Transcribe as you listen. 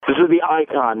is the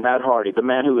icon, Matt Hardy, the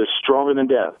man who is stronger than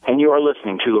death, and you are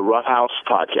listening to the Rough House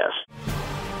Podcast.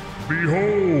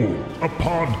 Behold, a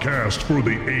podcast for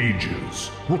the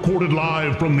ages, recorded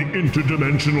live from the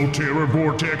interdimensional terror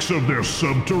vortex of their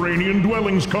subterranean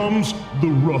dwellings comes the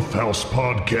Rough House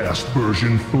Podcast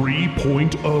version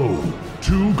 3.0.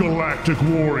 Two galactic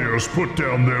warriors put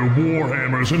down their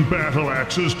warhammers and battle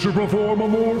axes to perform a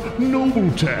more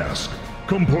noble task,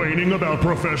 complaining about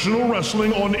professional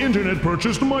wrestling on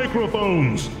internet-purchased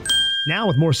microphones. Now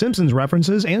with more Simpsons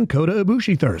references and Kota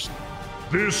Ibushi thirst.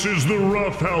 This is the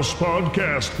Rough House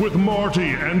Podcast with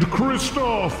Marty and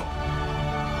Christoph.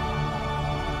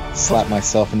 Slap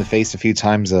myself in the face a few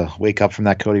times to wake up from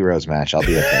that Cody Rhodes match. I'll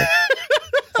be okay.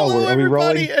 Hello, are we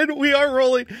rolling? and we are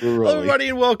rolling. Hello, everybody,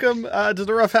 and welcome to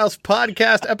the Rough House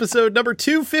Podcast, episode number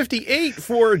 258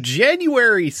 for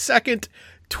January 2nd,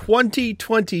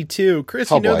 2022. Chris,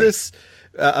 this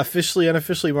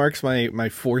unofficially marks my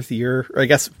fourth year, or I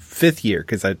guess fifth year,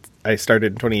 because I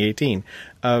started in 2018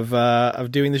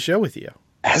 of doing the show with you.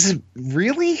 Has it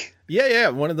really? Yeah.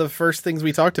 One of the first things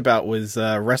we talked about was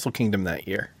Wrestle Kingdom that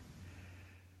year.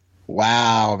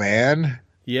 Wow, man.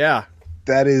 Yeah.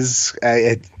 That is,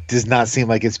 it does not seem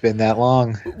like it's been that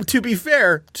long. To be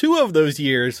fair, 2 of those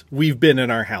years we've been in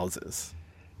our houses.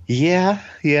 Yeah,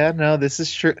 no, this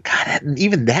is true. God,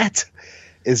 even that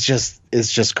is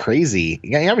just crazy.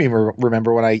 I mean,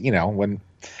 remember when I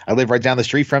lived right down the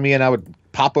street from you, and I would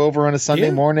pop over on a Sunday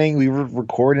morning. We would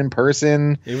record in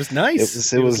person. It was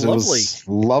nice. It was lovely. It was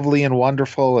lovely and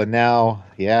wonderful. And now,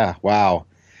 wow.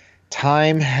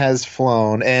 Time has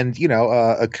flown, and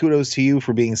a kudos to you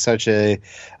for being such an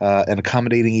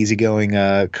accommodating, easygoing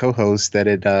co-host that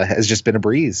it has just been a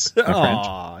breeze.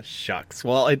 Aw, shucks.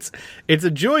 Well, it's a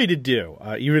joy to do,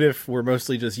 even if we're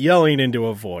mostly just yelling into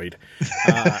a void.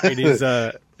 It is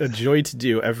a joy to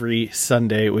do every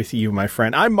Sunday with you, my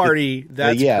friend. I'm Marty.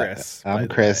 That's Chris. I'm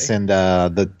Chris, and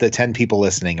the 10 people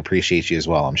listening appreciate you as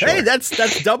well, I'm sure. Hey,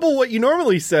 that's double what you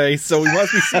normally say, so we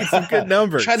must be seeing some good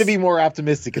numbers. Try to be more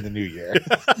optimistic in the new year.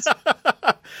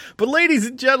 But ladies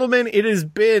and gentlemen, it has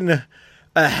been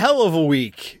a hell of a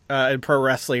week in pro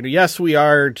wrestling. Yes, we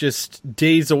are just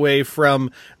days away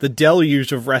from the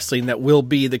deluge of wrestling that will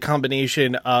be the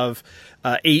combination of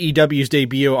AEW's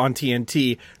debut on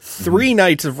TNT, 3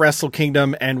 nights of Wrestle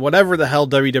Kingdom, and whatever the hell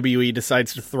WWE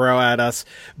decides to throw at us.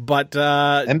 But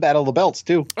and Battle of the Belts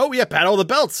too. Oh yeah, Battle of the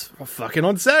Belts, fucking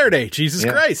on Saturday. Jesus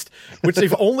Christ, which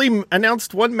they've only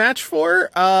announced 1 match for.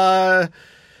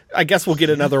 I guess we'll get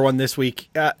another one this week.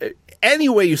 Any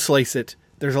way you slice it,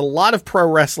 there's a lot of pro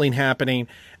wrestling happening,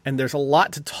 and there's a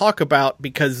lot to talk about,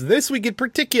 because this week in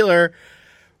particular,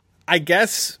 I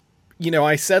guess,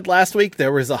 I said last week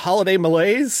there was a holiday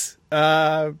malaise.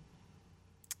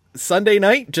 Sunday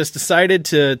night just decided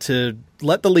to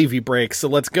let the levee break. So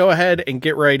let's go ahead and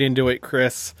get right into it,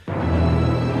 Chris.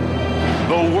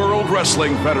 The World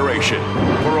Wrestling Federation,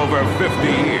 for over 50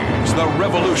 years, the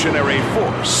revolutionary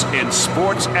force in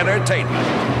sports entertainment.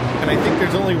 And I think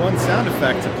there's only one sound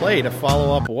effect to play to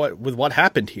follow up with what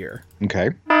happened here. Okay.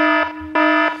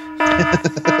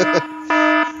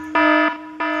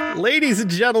 Ladies and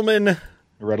gentlemen,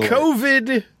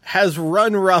 COVID has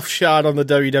run roughshod on the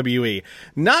WWE.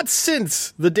 Not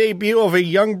since the debut of a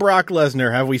young Brock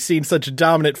Lesnar have we seen such a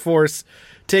dominant force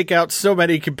take out so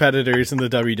many competitors in the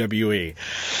WWE.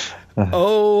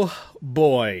 Oh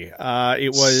boy, it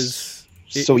was.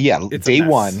 Day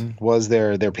one was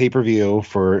their pay-per-view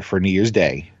for New Year's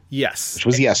Day. Yes, which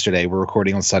was yesterday. We're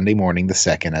recording on Sunday morning, the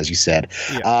 2nd, as you said.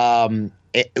 Yeah.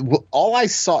 All I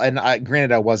saw, and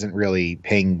granted, I wasn't really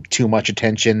paying too much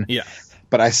attention. Yeah.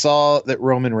 But I saw that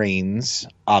Roman Reigns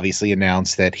obviously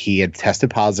announced that he had tested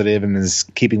positive and is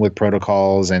keeping with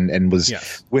protocols and was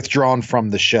withdrawn from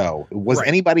the show. Was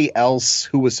anybody else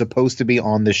who was supposed to be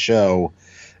on the show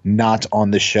not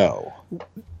on the show?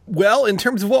 Well, in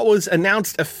terms of what was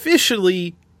announced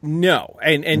officially, no.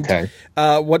 And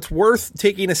what's worth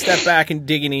taking a step back and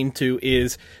digging into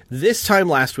is this time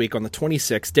last week on the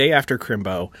 26th, day after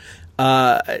Crimbo,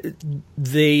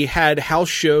 they had house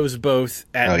shows both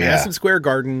at Madison Square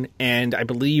Garden, and I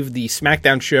believe the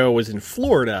SmackDown show was in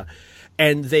Florida,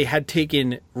 and they had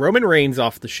taken Roman Reigns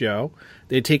off the show.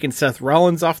 They had taken Seth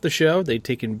Rollins off the show. They'd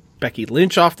taken Becky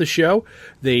Lynch off the show.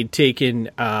 They'd taken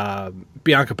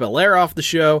Bianca Belair off the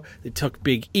show. They took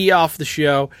Big E off the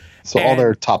show. So all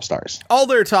their top stars. All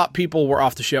their top people were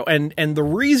off the show. And the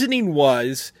reasoning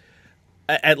was,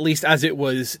 at least as it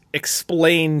was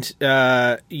explained,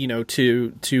 to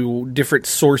different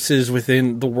sources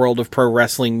within the world of pro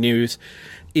wrestling news,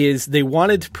 is they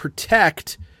wanted to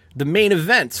protect the main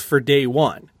events for day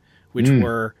one, which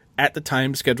were at the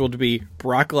time scheduled to be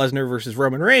Brock Lesnar versus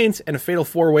Roman Reigns and a fatal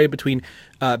 4-way between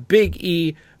Big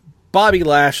E, Bobby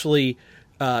Lashley,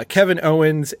 Kevin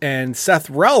Owens, and Seth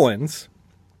Rollins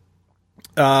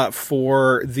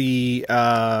for the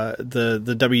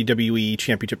WWE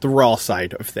Championship, the Raw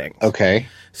side of things. Okay.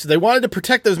 So they wanted to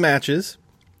protect those matches.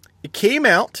 It came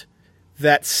out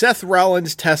that Seth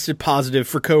Rollins tested positive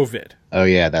for COVID. Oh,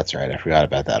 yeah, that's right. I forgot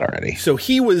about that already. So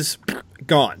he was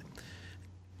gone.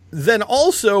 Then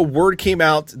also word came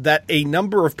out that a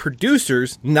number of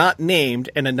producers, not named,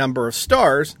 and a number of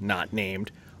stars, not named,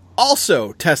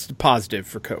 also tested positive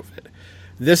for COVID.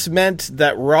 This meant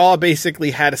that Raw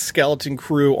basically had a skeleton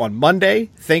crew on Monday.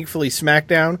 Thankfully,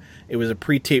 SmackDown, it was a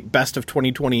pre-taped Best of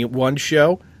 2021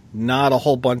 show. Not a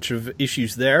whole bunch of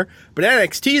issues there. But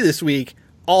NXT this week,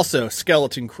 also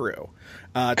skeleton crew.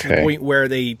 To the point where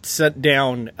they sent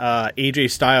down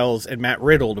AJ Styles and Matt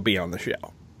Riddle to be on the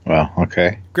show. Well,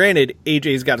 okay. Granted,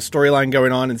 AJ's got a storyline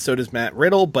going on, and so does Matt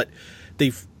Riddle, but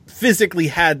they've physically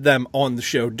had them on the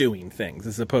show doing things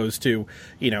as opposed to,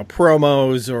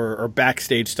 promos or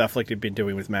backstage stuff like they've been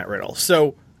doing with Matt Riddle.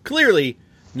 So clearly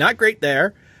not great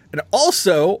there. And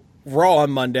also Raw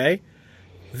on Monday,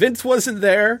 Vince wasn't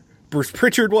there. Bruce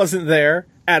Pritchard wasn't there.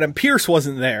 Adam Pearce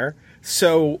wasn't there.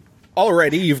 So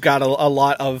already you've got a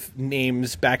lot of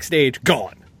names backstage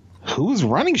gone. Who's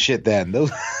running shit then?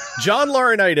 Those John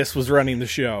Laurinaitis was running the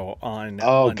show on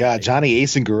Monday. God, Johnny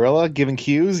Ace and Gorilla giving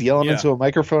cues, yelling into a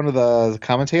microphone to the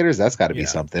commentators. That's got to be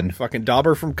something. Fucking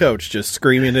Dauber from Coach just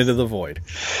screaming into the void.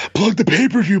 Plug the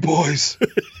pay-per-view, boys.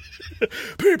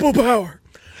 People power.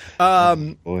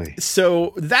 Boy.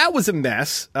 So that was a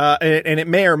mess, and it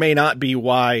may or may not be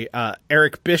why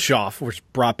Eric Bischoff was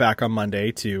brought back on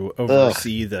Monday to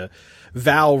oversee the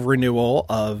vow renewal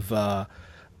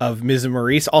of Miz and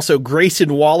Maurice. Also,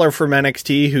 Grayson Waller from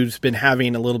NXT, who's been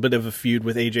having a little bit of a feud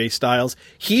with AJ Styles.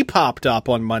 He popped up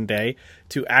on Monday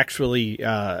to actually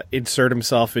insert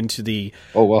himself into the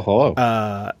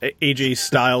AJ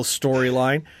Styles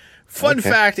storyline. Fun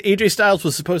fact, AJ Styles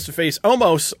was supposed to face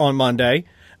Omos on Monday.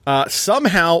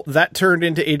 Somehow that turned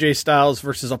into AJ Styles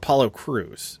versus Apollo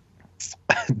Crews.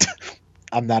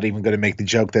 I'm not even going to make the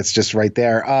joke that's just right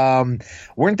there.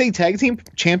 Weren't they tag team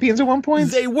champions at one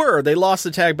point? They were. They lost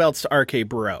the tag belts to RK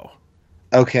Bro.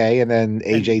 Okay, and then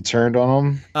AJ turned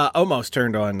on them? Almost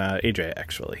turned on AJ,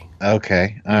 actually.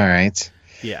 Okay, all right.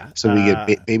 Yeah. So we get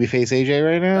babyface AJ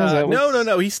right now?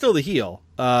 No. He's still the heel.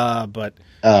 But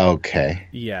okay.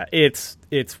 Yeah, it's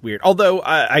weird. Although,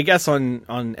 I guess on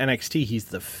NXT, he's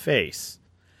the face.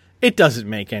 It doesn't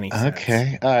make any sense.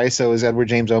 Okay. All right. So is Edward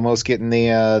James almost getting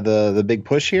the big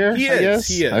push here? He is.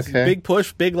 He is. Okay. Big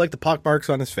push, big like the pock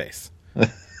marks on his face. Yeah.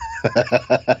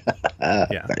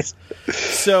 Nice.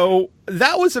 So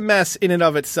that was a mess in and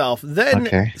of itself.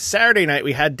 Then Saturday night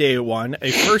we had day one,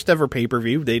 a first ever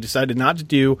pay-per-view. They decided not to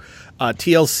do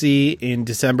TLC in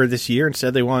December this year.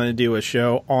 Instead, they wanted to do a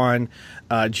show on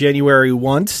January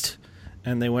 1st,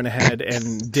 and they went ahead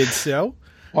and did so.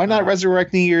 Why not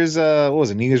resurrect New Year's? What was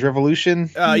it? New Year's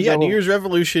Revolution? New Year's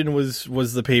Revolution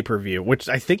was the pay-per-view, which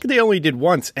I think they only did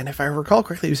once, and if I recall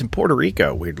correctly, it was in Puerto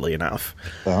Rico. Weirdly enough.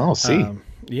 Oh, see.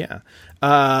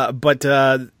 But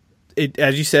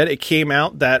as you said, it came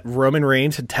out that Roman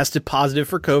Reigns had tested positive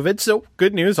for COVID. So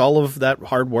good news. All of that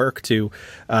hard work to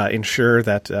ensure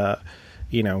that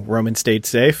Roman stayed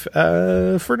safe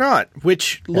for not.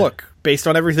 Which look, based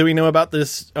on everything we know about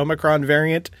this Omicron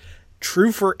variant.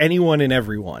 True for anyone and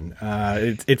everyone.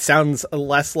 It sounds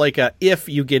less like a if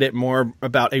you get it, more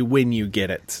about a when you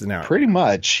get it scenario. Pretty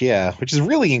much, yeah. Which is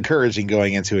really encouraging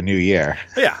going into a new year.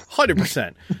 Yeah,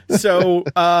 100%. So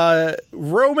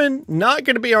Roman not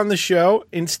going to be on the show.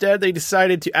 Instead, they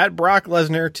decided to add Brock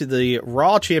Lesnar to the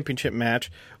Raw Championship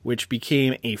match, which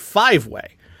became a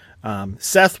 5-way.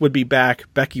 Seth would be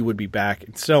back, Becky would be back,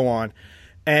 and so on.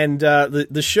 And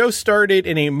the show started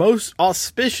in a most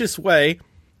auspicious way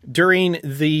during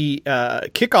the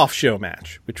kickoff show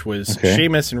match, which was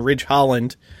Sheamus and Ridge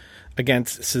Holland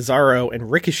against Cesaro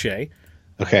and Ricochet.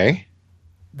 Okay.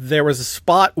 There was a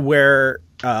spot where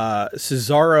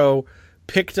Cesaro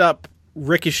picked up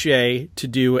Ricochet to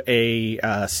do a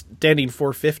standing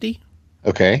 450.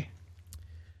 Okay.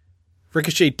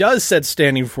 Ricochet does said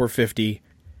standing 450,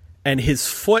 and his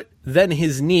foot, then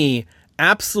his knee,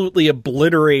 absolutely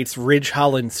obliterates Ridge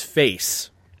Holland's face.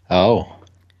 Oh.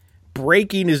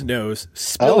 Breaking his nose,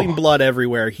 spilling blood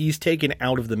everywhere. He's taken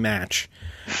out of the match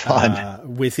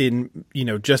within,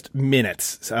 just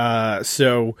minutes.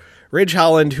 So Ridge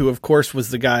Holland, who of course was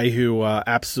the guy who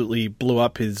absolutely blew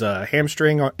up his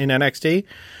hamstring in NXT.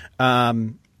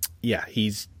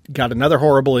 He's got another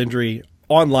horrible injury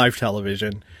on live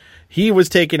television. He was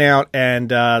taken out, and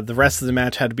the rest of the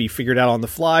match had to be figured out on the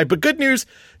fly. But good news,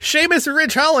 Sheamus and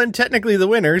Ridge Holland, technically the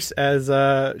winners, as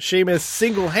Sheamus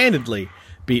single-handedly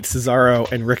beat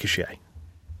Cesaro and Ricochet.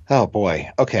 Oh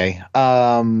boy. Okay.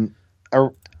 Are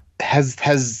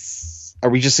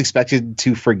we just expected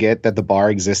to forget that the bar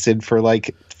existed for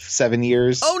like 7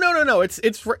 years? Oh no. It's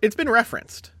been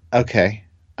referenced. Okay.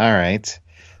 All right.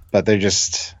 But they're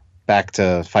just back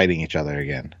to fighting each other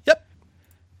again. Yep.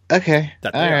 Okay.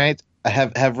 All right.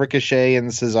 Have Ricochet and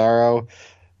Cesaro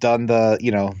done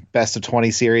the, best of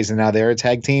 20 series and now they're a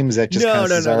tag team? Is that just no.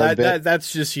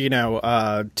 That's just,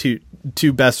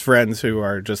 two best friends who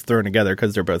are just thrown together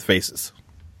because they're both faces.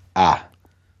 Ah.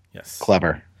 Yes.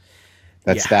 Clever.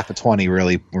 That's staff of 20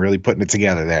 really putting it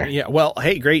together there. Yeah. Well,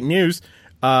 hey, great news.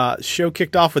 Show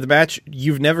kicked off with a match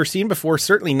you've never seen before,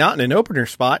 certainly not in an opener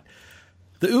spot.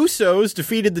 The Usos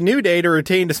defeated the New Day to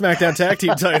retain the SmackDown Tag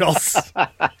Team titles.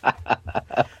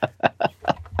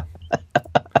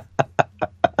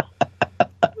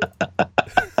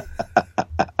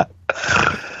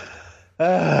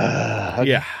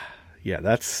 Okay. Yeah,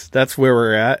 that's where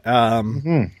we're at.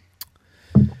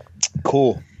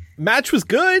 Cool. Match was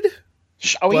good.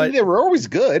 I mean, they were always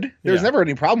good. There was never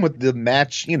any problem with the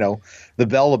match, the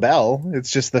bell to bell.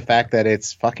 It's just the fact that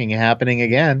it's fucking happening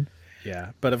again.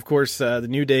 Yeah, but of course, the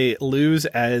New Day lose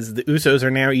as the Usos are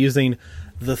now using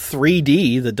the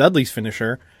 3D, the Dudley's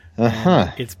finisher.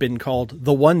 It's been called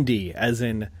the 1D, as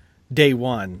in day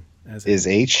one. Is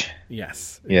H?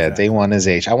 Yes. Yeah, exactly. day one is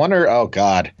H. I wonder, oh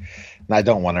God. I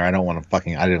don't wonder. I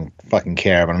didn't fucking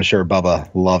care, but I'm sure Bubba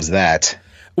loves that.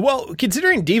 Well,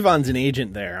 considering Devon's an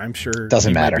agent there, I'm sure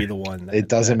doesn't matter. Might be the one. It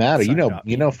doesn't matter.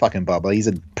 You know fucking Bubba. He's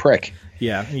a prick.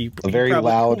 Yeah. Very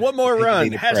loud. One more run.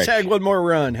 Hashtag one more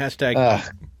run. Hashtag. Oh,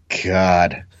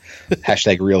 God.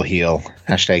 Hashtag real heel.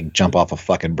 Hashtag jump off a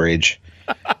fucking bridge.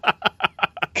 God,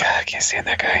 I can't stand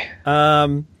that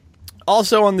guy.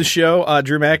 Also on the show,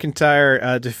 Drew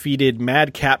McIntyre defeated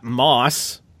Madcap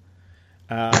Moss.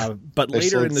 But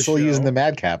later in the show, still using the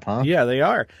Madcap, huh? Yeah, they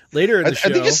are. Later in the show,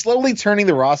 are they just slowly turning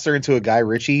the roster into a Guy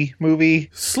Ritchie movie?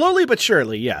 Slowly but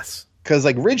surely, yes. Because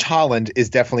Ridge Holland is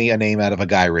definitely a name out of a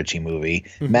Guy Ritchie movie.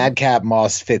 Mm-hmm. Madcap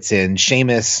Moss fits in.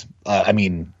 Sheamus,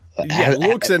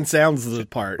 looks and sounds the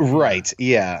part. Right?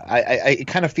 Yeah, it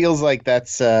kind of feels like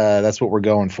that's what we're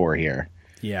going for here.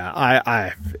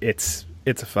 Yeah, it's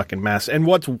a fucking mess. And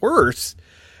what's worse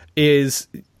is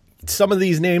some of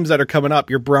these names that are coming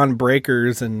up, your Braun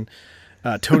Breakers and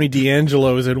Tony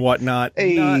D'Angelo's and whatnot.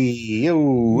 Hey,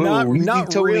 not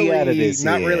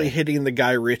really hitting the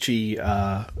Guy Ritchie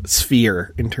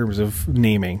sphere in terms of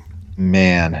naming.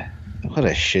 Man, what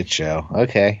a shit show.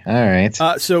 Okay, all right.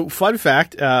 So, fun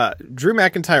fact: Drew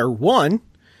McIntyre won,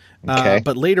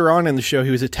 but later on in the show,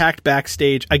 he was attacked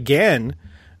backstage again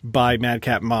by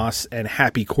Madcap Moss and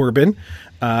Happy Corbin.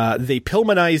 They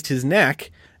Pillmanized his neck,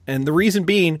 and the reason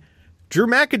being, Drew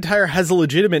McIntyre has a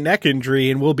legitimate neck injury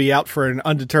and will be out for an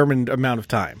undetermined amount of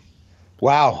time.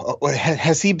 Wow.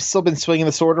 Has he still been swinging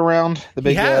the sword around?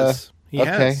 He has.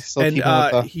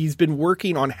 And he's been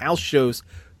working on house shows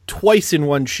twice in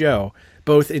one show,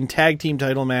 both in tag team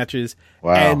title matches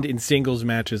and in singles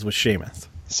matches with Sheamus.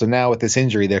 So now with this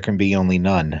injury, there can be only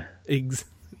none.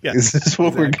 Yes, this is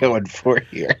what we're going for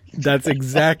here. That's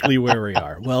exactly where we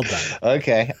are. Well done.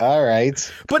 Okay. All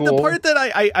right. But cool. the part that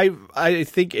I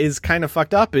think is kind of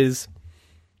fucked up is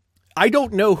I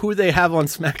don't know who they have on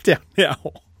SmackDown now.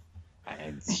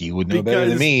 You would know better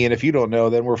than me, and if you don't know,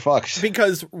 then we're fucked.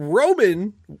 Because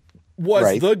Roman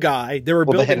was the guy. They were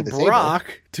building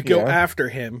Brock to go after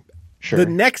him. Sure. The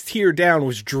next tier down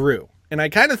was Drew. And I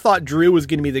kind of thought Drew was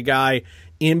going to be the guy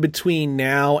in between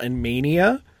now and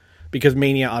Mania. Because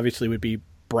Mania obviously would be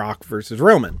Brock versus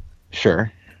Roman.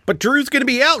 Sure. But Drew's going to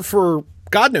be out for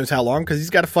God knows how long because he's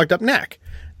got a fucked up neck.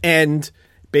 And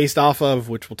based off of,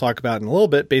 which we'll talk about in a little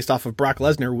bit, based off of Brock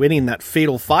Lesnar winning that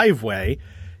fatal 5-way,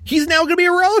 he's now going to be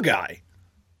a Raw guy.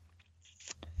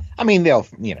 I mean, they'll,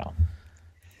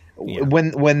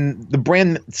 when the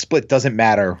brand split doesn't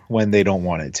matter when they don't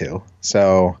want it to.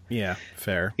 So, yeah,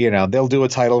 fair. They'll do a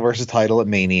title versus title at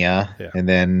Mania, and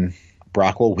then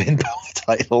Brock will win both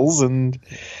titles, and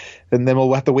then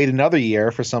we'll have to wait another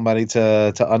year for somebody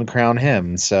to uncrown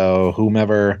him. So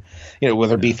whomever,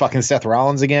 whether it be fucking Seth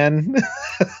Rollins again,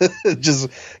 just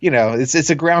it's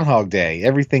a Groundhog Day.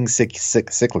 Everything's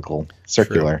cyclical,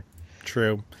 circular.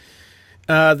 True.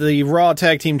 The Raw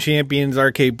Tag Team Champions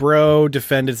RK Bro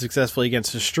defended successfully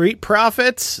against the Street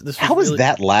Profits. How has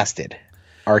that lasted?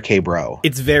 RK Bro.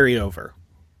 It's very over.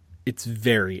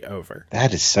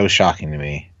 That is so shocking to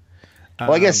me.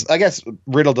 Well, I guess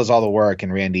Riddle does all the work,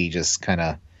 and Randy just kind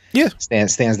of Yeah.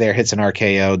 Stands there, hits an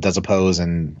RKO, does a pose,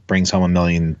 and brings home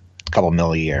couple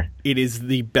mil a year. It is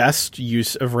the best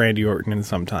use of Randy Orton in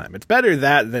some time. It's better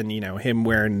that than, him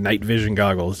wearing night vision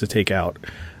goggles to take out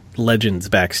legends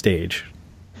backstage.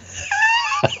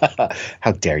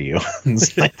 How dare you?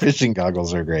 Night vision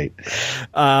goggles are great.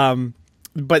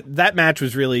 But that match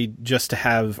was really just to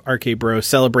have RK Bro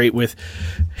celebrate with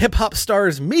hip-hop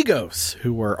stars Migos,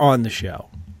 who were on the show.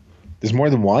 There's more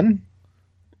than one?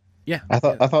 Yeah. I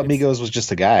thought Migos was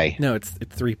just a guy. No, it's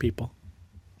 3 people.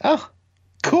 Oh,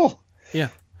 cool. Yeah.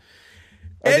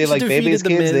 Are they like Baby's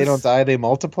kids? They don't die, they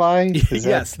multiply?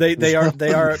 Yes, they are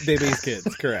Baby's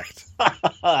kids, correct.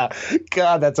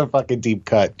 God, that's a fucking deep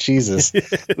cut. Jesus.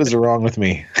 What is wrong with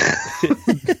me?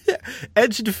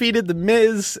 Edge defeated The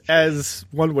Miz, as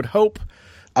one would hope.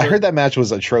 I heard that match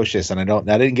was atrocious, and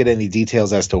I didn't get any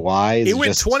details as to why. It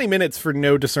went 20 minutes for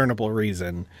no discernible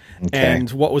reason. Okay.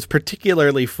 And what was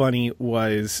particularly funny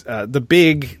was the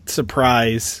big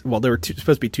surprise. Well, there were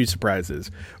supposed to be 2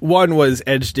 surprises. One was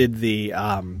Edge did the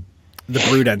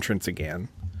Brood entrance again.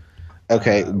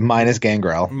 Okay, minus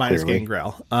Gangrel. Minus clearly.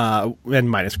 Gangrel. And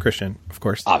minus Christian, of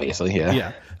course. Obviously, yeah.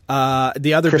 Yeah.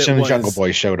 The other Christian bit was... and Jungle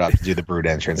Boy showed up to do the Brood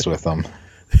entrance with them.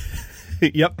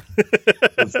 Yep.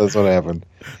 That's what happened.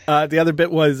 The other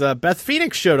bit was Beth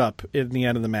Phoenix showed up in the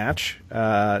end of the match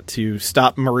to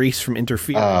stop Maurice from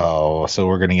interfering. Oh, so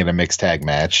we're going to get a mixed tag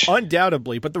match.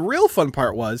 Undoubtedly. But the real fun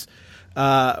part was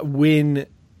when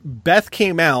Beth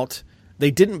came out,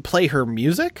 they didn't play her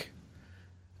music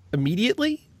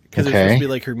immediately because it was supposed to be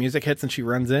like her music hits and she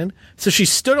runs in. So she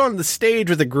stood on the stage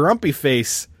with a grumpy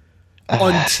face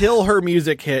until her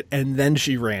music hit, and then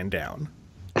she ran down.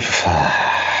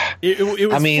 It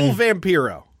was full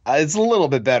Vampiro. It's a little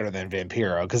bit better than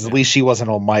Vampiro because at least she wasn't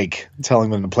on mic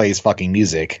telling them to play his fucking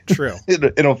music. True.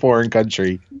 in a foreign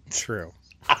country. True.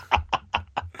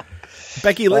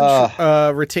 Becky Lynch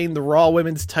retained the Raw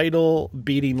Women's title,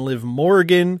 beating Liv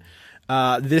Morgan.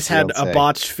 This had a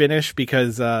botched finish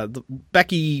because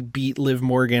Becky beat Liv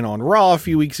Morgan on Raw a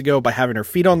few weeks ago by having her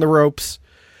feet on the ropes.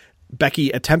 Becky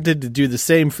attempted to do the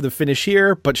same for the finish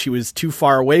here, but she was too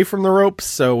far away from the ropes,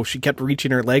 so she kept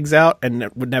reaching her legs out and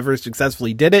never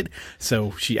successfully did it.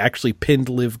 So she actually pinned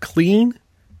Liv clean.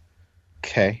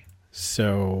 Okay.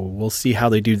 So we'll see how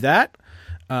they do that.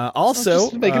 Also,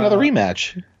 just make another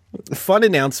rematch. Fun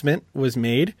announcement was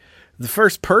made. The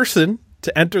first person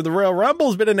to enter the Royal Rumble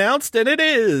has been announced, and it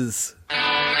is...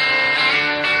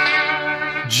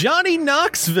 Johnny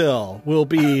Knoxville will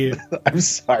be I'm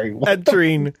sorry. What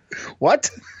entering.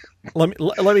 What? Let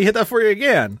me hit that for you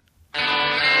again.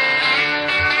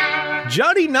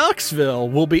 Johnny Knoxville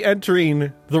will be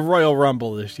entering the Royal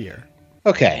Rumble this year.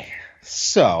 Okay.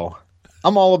 So,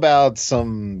 I'm all about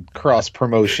some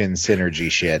cross-promotion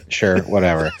synergy shit. Sure,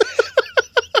 whatever.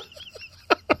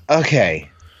 Okay.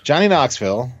 Johnny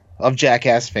Knoxville of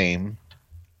Jackass fame.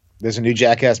 There's a new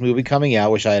Jackass movie coming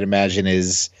out, which I'd imagine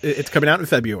is... It's coming out in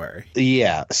February.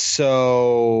 Yeah.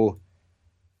 So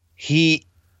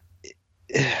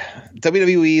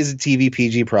WWE is a TV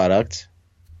PG product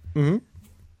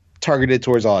targeted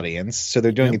towards audience. So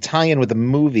they're doing a tie-in with a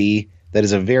movie that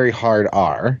is a very hard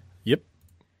R. Yep.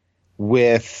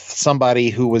 With somebody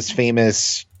who was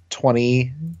famous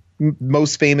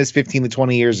most famous 15 to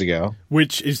 20 years ago.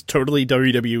 Which is totally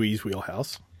WWE's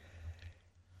wheelhouse.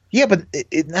 Yeah, but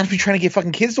not if you're trying to get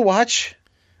fucking kids to watch.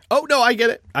 Oh, no, I get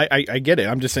it. I get it.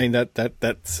 I'm just saying that's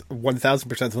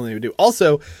 1,000% something they would do.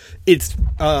 Also, it's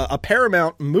a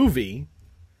Paramount movie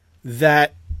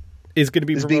that is going to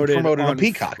be promoted on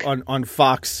Peacock. On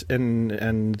Fox and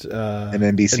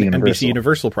NBC Universal. NBC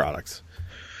Universal products.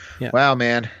 Yeah. Wow,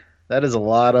 man. That is a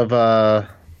lot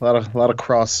of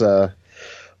cross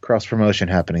promotion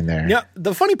happening there. Yeah,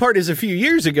 the funny part is a few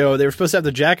years ago they were supposed to have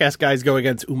the Jackass guys go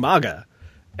against Umaga.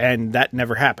 And that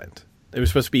never happened. It was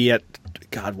supposed to be at,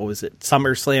 God, what was it?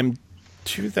 SummerSlam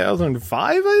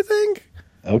 2005, I think?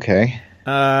 Okay.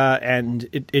 And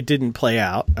it didn't play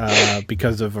out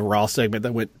because of a Raw segment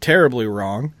that went terribly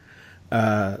wrong.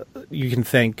 You can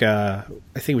thank, I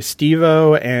think it was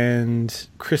Steve-O and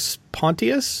Chris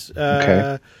Pontius,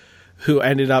 who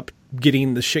ended up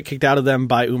getting the shit kicked out of them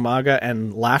by Umaga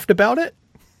and laughed about it.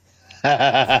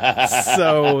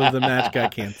 So the match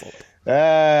got canceled.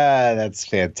 That's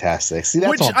fantastic. See,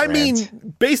 that's which, I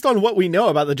mean, based on what we know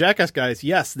about the Jackass guys,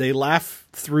 yes, they laugh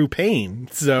through pain.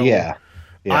 So yeah.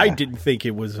 I didn't think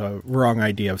it was a wrong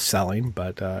idea of selling,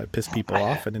 but it pissed people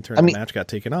off, and in turn the match got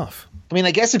taken off. I mean,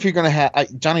 I guess if you're going to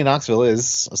have Johnny Knoxville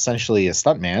is essentially a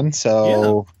stuntman,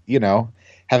 so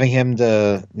having him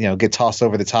to get tossed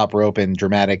over the top rope in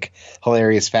dramatic,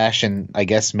 hilarious fashion, I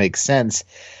guess makes sense.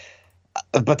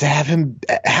 But to have him,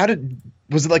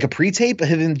 Was it like a pre-tape of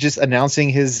him just announcing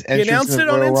his entrance? He announced it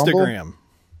on Instagram.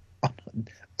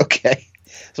 Okay.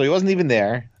 So he wasn't even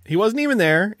there. He wasn't even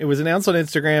there. It was announced on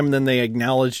Instagram, and then they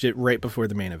acknowledged it right before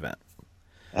the main event.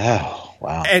 Oh,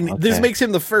 wow. And this makes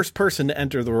him the first person to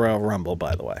enter the Royal Rumble,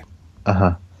 by the way.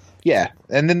 Uh-huh. Yeah,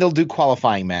 and then they'll do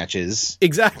qualifying matches.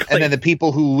 Exactly. And then the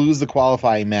people who lose the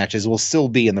qualifying matches will still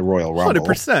be in the Royal Rumble.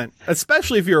 100%.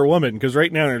 Especially if you're a woman, because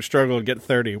right now they're struggling to get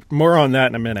 30. More on that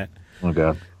in a minute.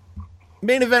 Okay.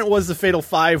 Main event was the Fatal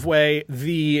 5-Way,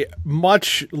 the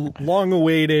much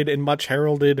long-awaited and much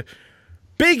heralded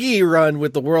Big E run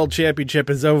with the World Championship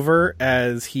is over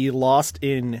as he lost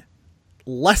in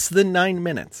less than 9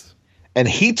 minutes. And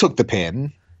he took the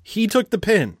pin. He took the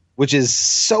pin. Which is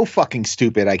so fucking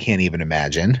stupid, I can't even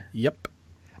imagine. Yep.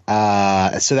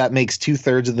 So that makes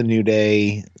 2/3 of the New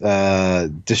Day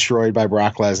destroyed by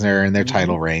Brock Lesnar and their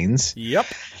title reigns. Yep.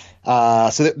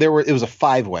 So it was a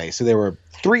 5-way. So there were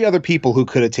 3 other people who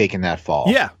could have taken that fall.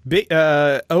 Yeah.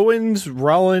 Owens,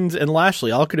 Rollins, and Lashley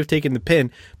all could have taken the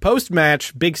pin.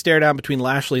 Post-match, big stare down between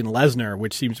Lashley and Lesnar,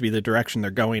 which seems to be the direction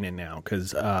they're going in now,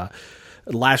 because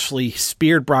Lashley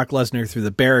speared Brock Lesnar through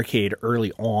the barricade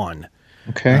early on.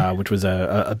 Okay. Which was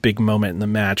a big moment in the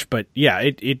match. But yeah,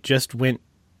 it just went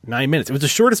 9 minutes. It was the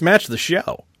shortest match of the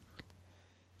show.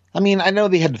 I mean, I know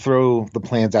they had to throw the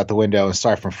plans out the window and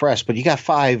start from fresh, but you got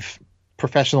 5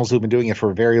 professionals who've been doing it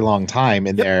for a very long time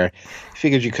in there.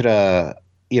 Figured you could have,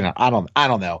 I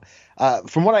don't know.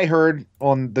 From what I heard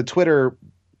on the Twitter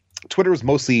was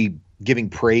mostly giving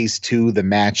praise to the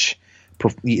match,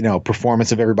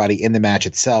 performance of everybody in the match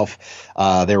itself.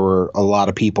 There were a lot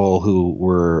of people who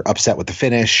were upset with the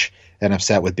finish and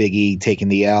upset with Big E taking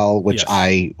the L, which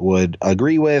I would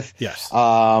agree with. Yes.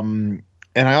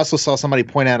 And I also saw somebody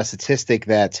point out a statistic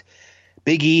that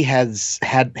Big E has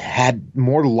had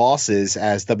more losses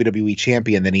as WWE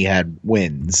champion than he had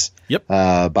wins. Yep.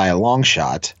 By a long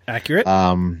shot. Accurate.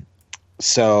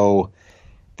 So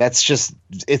it's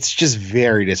just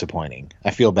very disappointing. I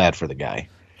feel bad for the guy.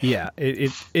 Yeah,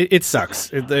 it sucks.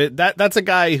 That's a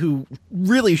guy who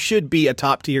really should be a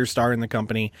top tier star in the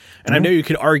company. And I know you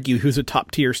could argue who's a top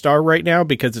tier star right now,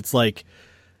 because it's like,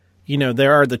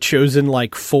 there are the chosen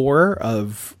 4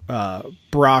 of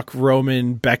Brock,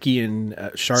 Roman, Becky,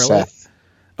 and Charlotte. Seth.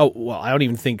 Oh, well, I don't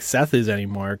even think Seth is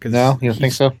anymore. No, you don't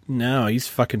think so? No, he's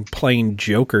fucking playing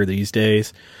Joker these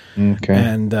days. Okay.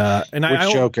 And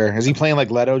which Joker? Is he playing like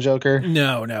Leto Joker?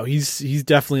 No, he's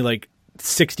definitely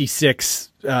 66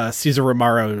 Cesar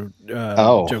Romero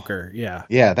Joker.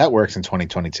 Yeah, that works in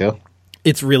 2022.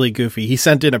 It's really goofy. He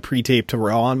sent in a pre-tape to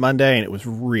Raw on Monday, and it was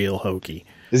real hokey.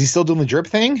 Is he still doing the drip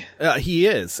thing? He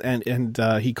is, and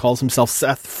he calls himself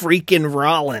Seth freaking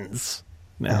Rollins.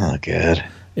 Oh, good.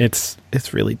 It's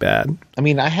really bad. I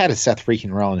mean, I had a Seth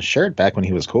freaking Rollins shirt back when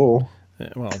he was cool.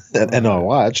 Well, and I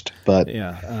watched, but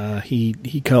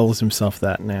he calls himself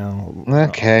that now.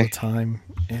 Okay, all the time.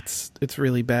 It's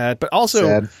really bad, but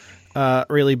also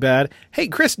really bad. Hey,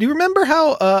 Chris, do you remember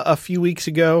how a few weeks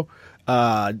ago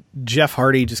Jeff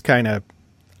Hardy just kind of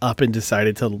up and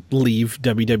decided to leave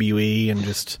WWE and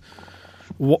just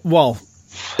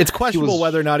it's questionable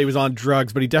whether or not he was on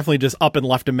drugs, but he definitely just up and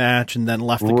left a match and then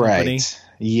left the company.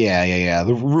 Yeah.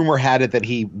 The rumor had it that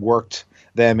he worked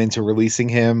them into releasing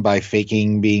him by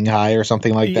faking being high or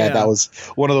something like that. That was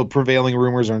one of the prevailing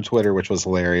rumors on Twitter, which was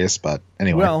hilarious. But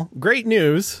anyway. Well, great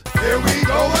news. Here we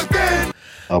go again.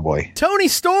 Oh, boy. Tony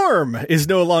Storm is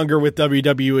no longer with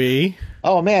WWE.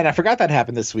 Oh, man. I forgot that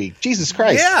happened this week. Jesus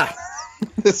Christ. Yeah.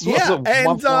 This was a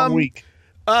month-long week.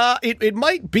 It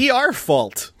might be our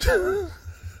fault.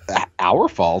 Our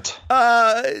fault?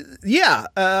 Yeah.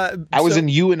 I was in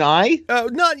U&I?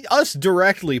 Not us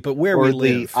directly, but where we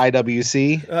live. Or the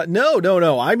IWC?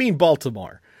 No. I mean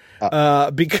Baltimore.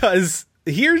 Because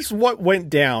here's what went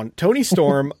down. Tony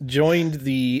Storm joined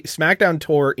the SmackDown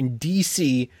tour in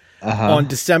D.C. On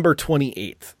December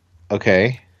 28th.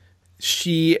 Okay.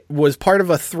 She was part of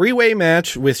a 3-way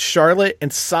match with Charlotte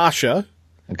and Sasha.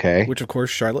 Okay. Which, of course,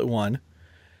 Charlotte won.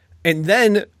 And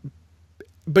then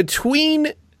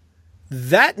between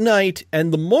that night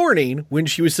and the morning, when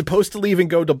she was supposed to leave and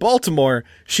go to Baltimore,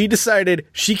 she decided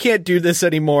she can't do this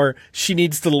anymore. She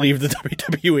needs to leave the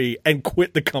WWE and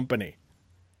quit the company.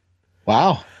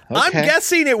 Wow. Okay. I'm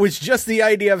guessing it was just the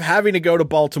idea of having to go to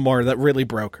Baltimore that really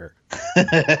broke her.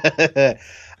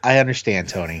 I understand,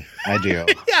 Tony. I do.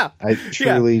 Yeah. I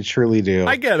truly do.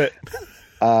 I get it.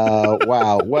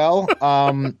 Wow. Well,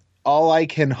 all I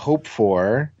can hope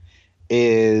for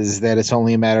is that it's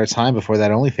only a matter of time before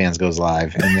that OnlyFans goes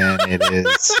live, and then it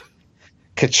is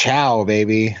Ka-chow,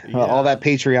 baby. Yeah. All that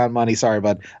Patreon money. Sorry,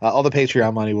 bud. All the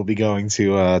Patreon money will be going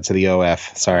to the OF.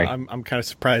 Sorry. I'm kind of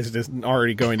surprised it isn't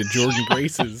already going to Jordan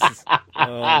Grace's.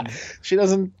 She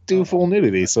doesn't do full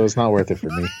nudity, so it's not worth it for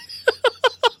me.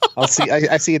 I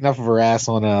see enough of her ass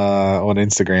on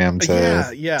Instagram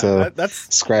to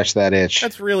that's scratch that itch.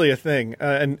 That's really a thing,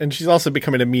 and she's also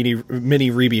becoming a mini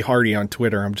Reby Hardy on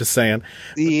Twitter. I'm just saying.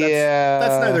 But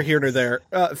that's neither here nor there.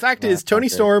 Fact is, Toni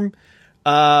Storm,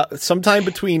 sometime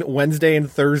between Wednesday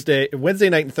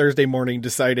night and Thursday morning,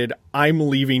 decided I'm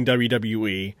leaving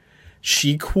WWE.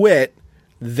 She quit.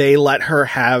 They let her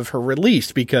have her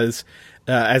release because,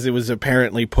 as it was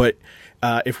apparently put.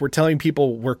 If we're telling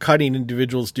people we're cutting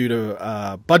individuals due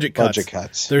to budget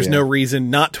cuts, there's no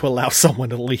reason not to allow someone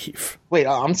to leave. Wait,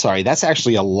 I'm sorry. That's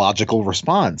actually a logical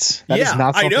response. That is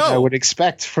not something I would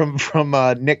expect from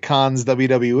Nick Khan's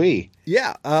WWE.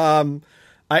 Yeah,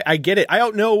 I get it. I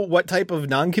don't know what type of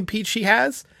non-compete she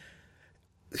has.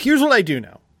 Here's what I do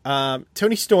know.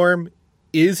 Toni Storm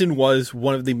is and was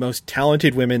one of the most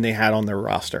talented women they had on their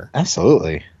roster.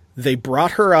 Absolutely. They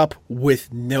brought her up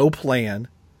with no plan.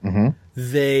 Mm-hmm.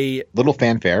 Little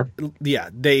fanfare. Yeah,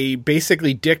 they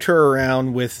basically dicked her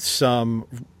around with some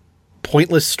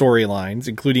pointless storylines,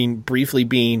 including briefly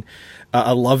being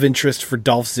a love interest for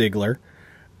Dolph Ziggler.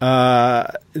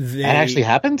 That actually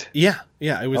happened? Yeah.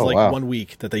 It was 1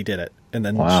 week that they did it, and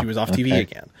then she was off TV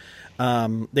again.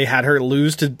 They had her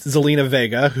lose to Zelina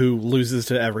Vega, who loses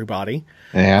to everybody.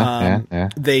 Yeah.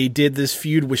 They did this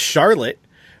feud with Charlotte,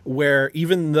 where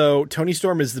even though Toni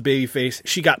Storm is the babyface,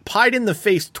 she got pied in the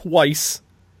face twice.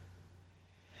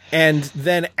 And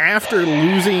then after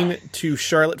losing to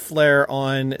Charlotte Flair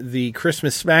on the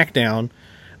Christmas SmackDown,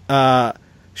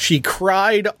 she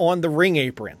cried on the ring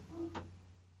apron.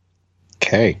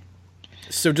 Okay.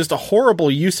 So just a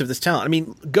horrible use of this talent. I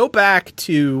mean, go back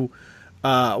to...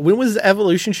 when was the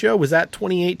Evolution show? Was that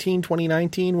 2018,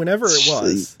 2019? Whenever it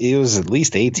was. It was at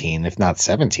least 18, if not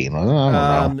 17. I don't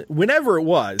know. Whenever it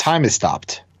was. Time has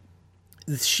stopped.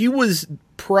 She was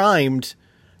primed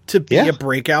to be a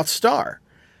breakout star.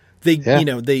 They had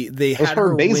her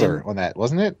and Baszler on that,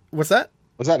 wasn't it? What's that?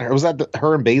 Was that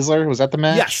her and Baszler? Was that the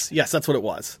match? Yes, that's what it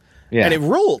was. Yeah. And it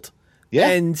ruled. Yeah.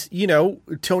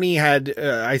 And, Toni had,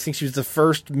 I think she was the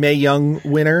first Mae Young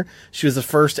winner. She was the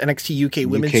first NXT UK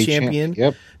Women's Champion.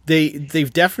 Yep.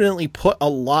 They've definitely put a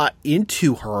lot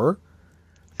into her,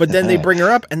 but then they bring her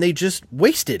up and they just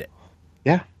wasted it.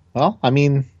 Yeah. Well, I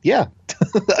mean, yeah.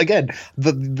 Again,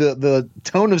 the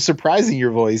tone of surprising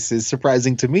your voice is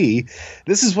surprising to me.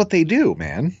 This is what they do,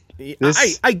 man.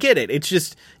 I get it. It's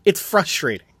just, it's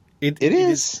frustrating. It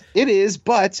is,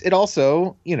 but it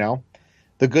also,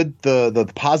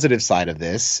 the positive side of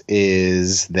this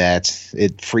is that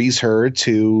it frees her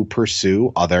to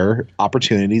pursue other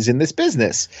opportunities in this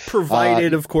business.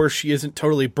 Provided, of course, she isn't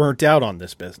totally burnt out on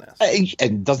this business.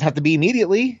 And doesn't have to be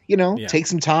immediately, take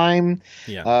some time.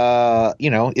 Yeah.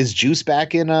 Is Juice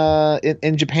back in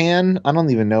Japan? I don't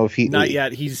even know if not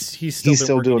yet. He's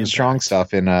still doing strong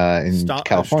stuff in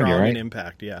California, right?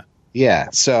 Impact, yeah. Yeah.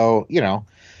 So,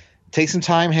 take some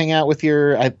time, hang out with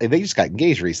they just got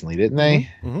engaged recently, didn't they?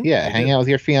 Mm-hmm. Yeah, hang out with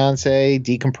your fiance,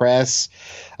 decompress,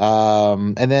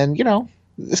 and then,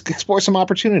 explore some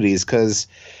opportunities because,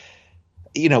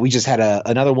 we just had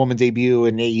another woman debut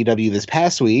in AEW this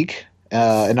past week,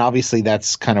 and obviously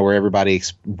that's kind of where everybody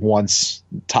wants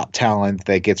top talent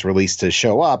that gets released to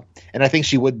show up, and I think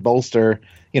she would bolster,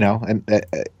 an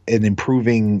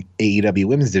improving AEW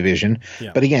women's division.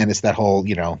 Yeah. But again, it's that whole,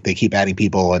 they keep adding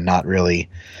people and not really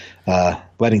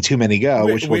letting too many go,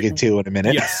 which we'll get to in a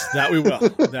minute. Yes, that we will.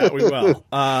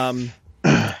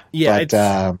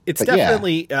 It's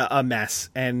definitely a mess,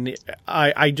 and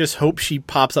I just hope she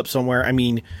pops up somewhere. I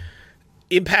mean,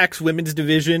 Impact's women's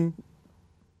division,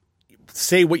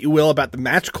 say what you will about the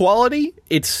match quality,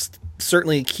 it's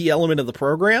certainly a key element of the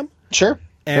program. Sure.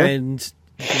 And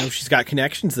she's got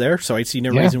connections there, so I see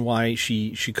no reason why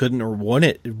she couldn't or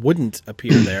wouldn't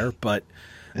appear there. But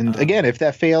and again, if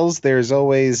that fails, there's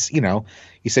always you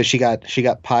said she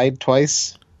got pied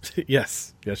twice.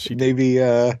 yes, she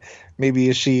did. Maybe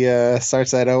if she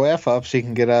starts that OF up, she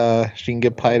can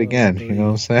get pied again. You know what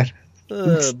I'm saying?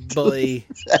 Oh, boy.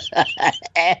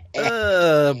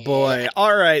 Oh, boy.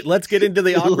 All right, let's get into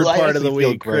the awkward part of the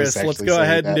week, Chris. Let's go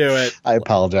ahead and do it. I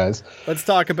apologize. Let's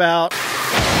talk about...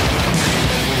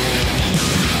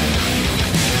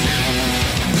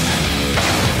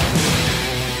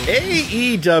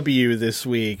 AEW this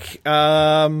week.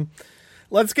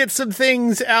 Let's get some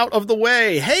things out of the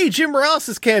way. Hey, Jim Ross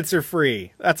is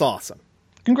cancer-free. That's awesome.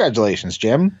 Congratulations,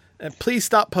 Jim. Please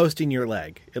stop posting your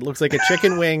leg. It looks like a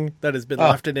chicken wing that has been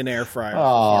left in an air fryer for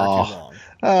far too long.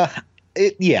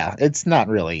 It's not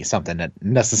really something that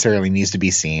necessarily needs to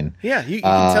be seen. Yeah, you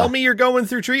can tell me you're going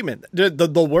through treatment.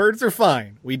 The words are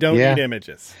fine. We don't need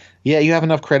images. Yeah, you have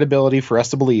enough credibility for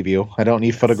us to believe you. I don't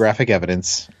need photographic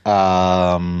evidence.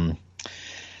 Like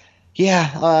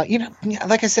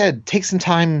I said, take some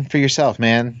time for yourself,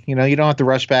 man. You don't have to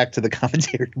rush back to the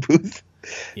commentary booth.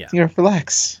 Yeah.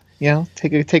 Relax.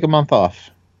 Take a month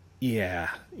off. Yeah.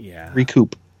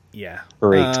 Recoup. Yeah.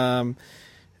 Great.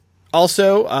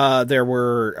 Also, there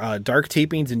were dark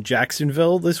tapings in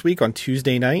Jacksonville this week on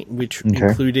Tuesday night, which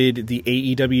included the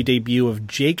AEW debut of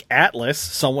Jake Atlas,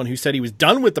 someone who said he was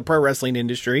done with the pro wrestling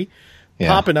industry,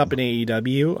 popping up in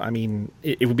AEW. I mean,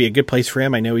 it would be a good place for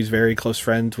him. I know he's very close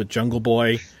friends with Jungle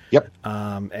Boy. Yep.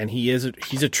 And he's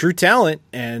a true talent,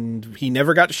 and he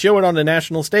never got to show it on the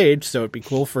national stage, so it'd be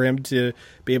cool for him to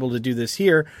be able to do this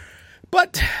here.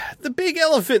 But the big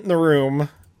elephant in the room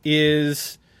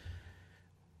is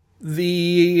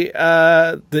the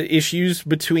issues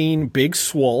between Big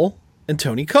Swole and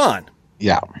Tony Khan.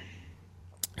 Yeah.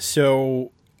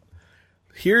 So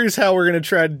here's how we're going to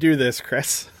try to do this,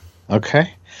 Chris.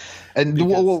 Okay. And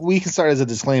we can start as a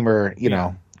disclaimer,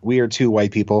 we are two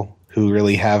white people who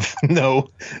really have no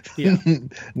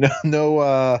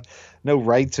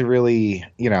right to really,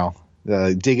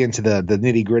 dig into the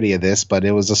nitty gritty of this, but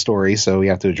it was a story, so we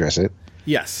have to address it.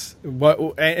 Yes.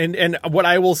 And what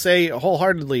I will say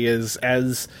wholeheartedly is,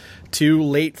 as two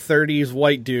late 30s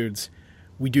white dudes,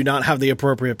 we do not have the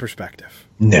appropriate perspective.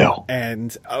 No.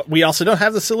 And we also don't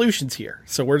have the solutions here.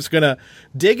 So we're just going to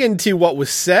dig into what was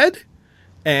said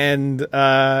and,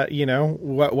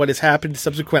 what has happened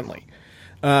subsequently.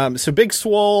 So Big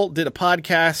Swole did a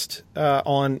podcast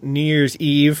on New Year's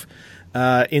Eve.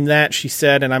 In that, she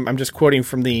said, and I'm just quoting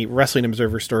from the Wrestling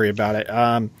Observer story about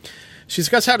it, she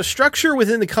discussed how the structure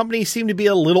within the company seemed to be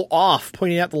a little off,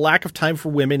 pointing out the lack of time for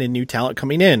women and new talent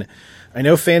coming in. I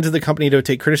know fans of the company don't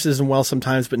take criticism well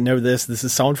sometimes, but know this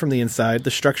is someone from the inside.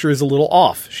 The structure is a little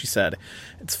off, she said.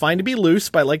 It's fine to be loose,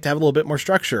 but I like to have a little bit more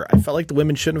structure. I felt like the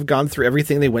women shouldn't have gone through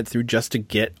everything they went through just to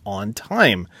get on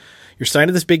time. You're signed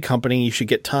to this big company, you should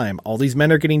get time. All these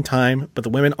men are getting time, but the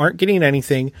women aren't getting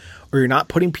anything, or you're not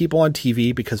putting people on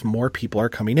TV because more people are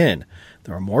coming in.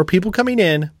 There are more people coming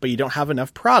in, but you don't have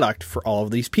enough product for all of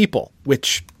these people,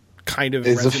 which kind of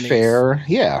is resonates. A fair,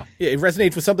 yeah. It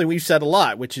resonates with something we've said a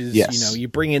lot, which is, you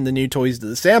bring in the new toys to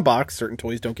the sandbox, certain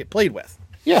toys don't get played with.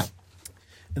 Yeah.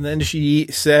 And then she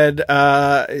said,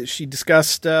 she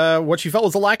discussed what she felt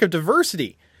was a lack of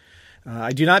diversity.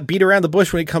 I do not beat around the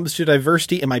bush when it comes to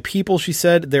diversity in my people, she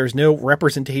said. There's no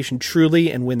representation truly,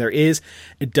 and when there is,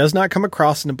 it does not come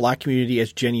across in the black community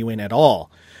as genuine at all.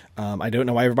 I don't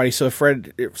know why everybody's so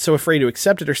afraid to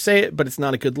accept it or say it, but it's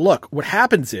not a good look. What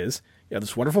happens is, you have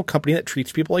this wonderful company that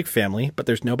treats people like family, but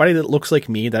there's nobody that looks like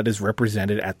me that is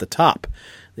represented at the top.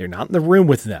 They're not in the room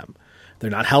with them. They're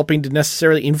not helping to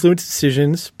necessarily influence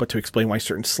decisions, but to explain why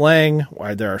certain slang,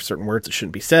 why there are certain words that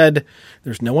shouldn't be said.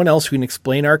 There's no one else who can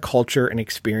explain our culture and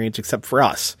experience except for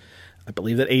us. I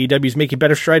believe that AEW is making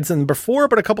better strides than before,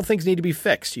 but a couple things need to be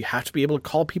fixed. You have to be able to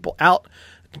call people out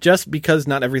just because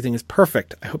not everything is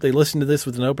perfect. I hope they listen to this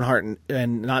with an open heart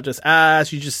and not just,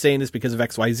 she's just saying this because of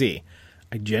XYZ.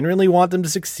 I genuinely want them to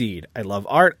succeed. I love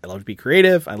art. I love to be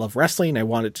creative. I love wrestling. I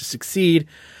want it to succeed.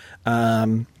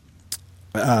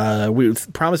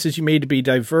 With promises you made to be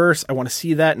diverse, I want to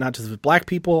see that, not just with black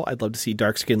people. I'd love to see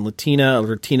dark-skinned Latina, or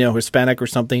Latino, Hispanic or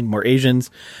something, more Asians.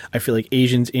 I feel like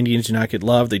Asians, Indians do not get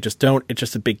love. They just don't. It's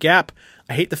just a big gap.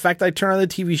 I hate the fact that I turn on the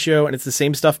TV show and it's the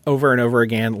same stuff over and over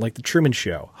again, like the Truman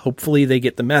Show. Hopefully they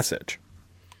get the message.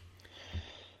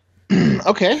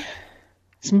 Okay.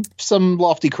 Some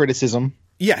lofty criticism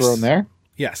thrown there.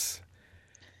 Yes.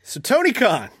 So Tony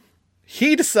Khan,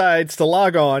 he decides to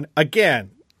log on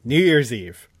again New Year's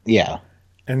Eve. Yeah.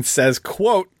 And says,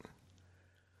 quote,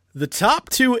 "The top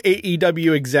two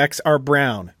AEW execs are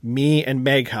brown, me and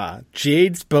Megha.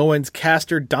 Jades, Bowens,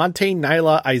 Caster, Dante,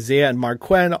 Nyla, Isaiah, and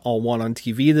Marquen all won on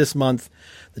TV this month.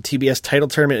 The TBS title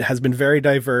tournament has been very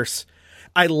diverse.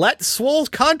 I let Swole's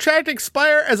contract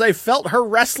expire as I felt her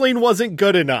wrestling wasn't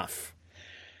good enough."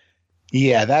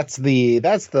 Yeah, that's the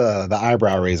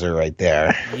eyebrow raiser right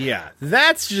there. Yeah,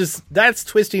 that's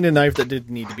twisting a knife that didn't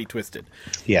need to be twisted.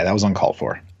 Yeah, that was uncalled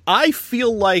for. I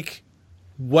feel like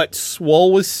what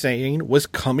Swole was saying was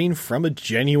coming from a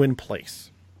genuine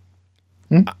place.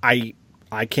 I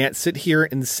can't sit here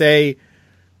and say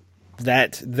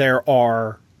that there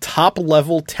are top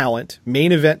level talent,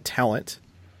 main event talent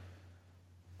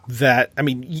that, I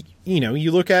mean,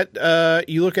 you look at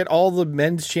all the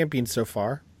men's champions so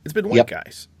far. It's been white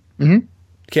guys. Mm-hmm.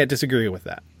 Can't disagree with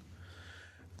that.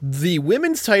 The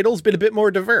women's title's been a bit more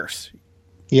diverse.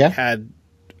 Yeah. Had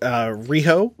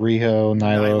Riho,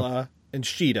 Nyla, and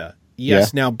Shida.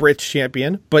 Yes, now Brit's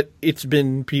champion, but it's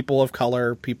been people of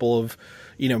color, people of,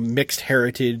 mixed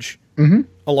heritage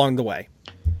along the way.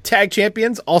 Tag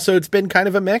champions, also it's been kind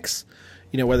of a mix.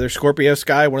 Whether Scorpio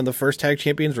Sky, one of the first tag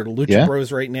champions, or Lucha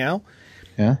Bros right now.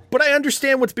 Yeah. But I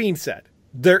understand what's being said.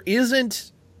 There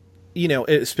isn't,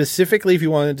 specifically if you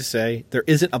wanted to say, there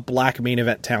isn't a black main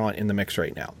event talent in the mix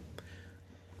right now.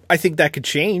 I think that could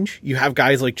change. You have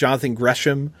guys like Jonathan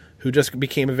Gresham, who just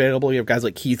became available. You have guys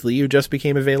like Keith Lee, who just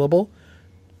became available.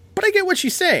 But I get what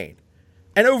she's saying.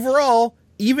 And overall,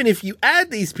 even if you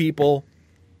add these people,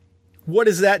 what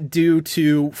does that do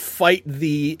to fight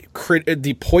the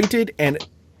pointed and,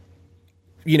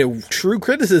 true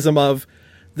criticism of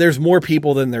there's more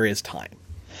people than there is time?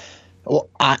 Well,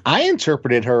 I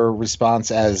interpreted her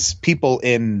response as people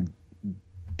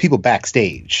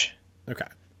backstage. Okay.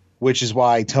 Which is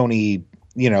why Tony,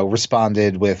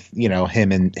 responded with,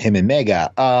 him and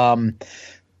Mega. And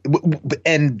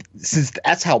since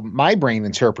that's how my brain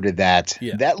interpreted that,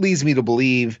 that leads me to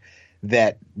believe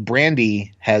that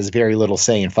Brandy has very little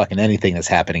say in fucking anything that's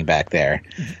happening back there.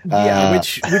 Yeah,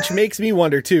 which makes me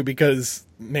wonder too, because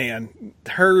man,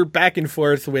 her back and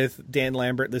forth with Dan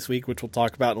Lambert this week, which we'll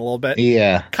talk about in a little bit,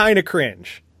 kind of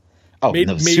cringe. Oh,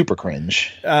 super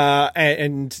cringe.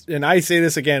 And I say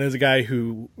this again as a guy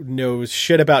who knows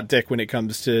shit about dick when it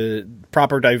comes to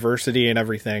proper diversity and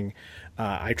everything.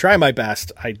 I try my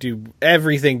best. I do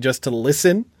everything just to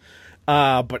listen.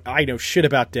 But I know shit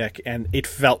about dick, and it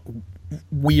felt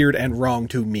weird and wrong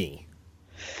to me.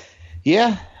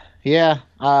 Yeah. It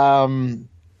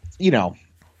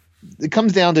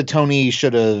comes down to Tony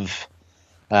should have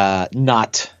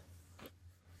not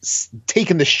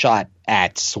taken the shot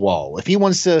at Swole. If he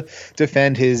wants to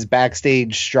defend his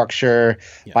backstage structure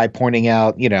by pointing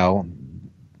out,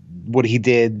 what he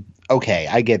did, okay,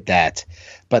 I get that.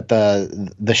 But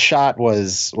the shot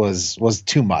was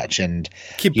too much and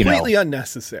completely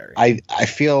unnecessary. I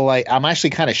feel like I'm actually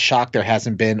kind of shocked there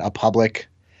hasn't been a public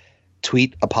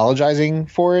tweet apologizing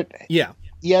for it. Yeah.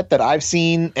 Yet that I've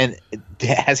seen. And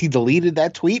has he deleted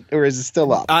that tweet or is it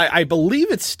still up? I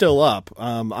believe it's still up.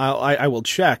 I will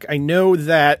check. I know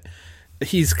that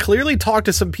he's clearly talked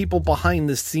to some people behind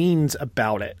the scenes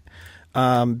about it.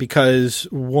 Because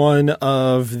one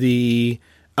of the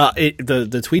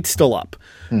tweet's still up.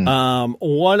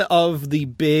 One of the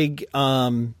big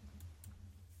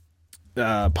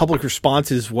public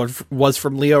responses was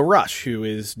from Leo Rush, who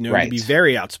is known to be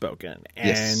very outspoken,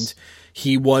 and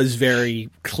he was very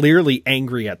clearly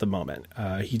angry at the moment.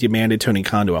 He demanded Tony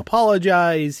Khan to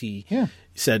apologize. He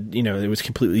said, it was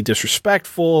completely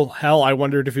disrespectful. Hell, I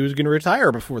wondered if he was going to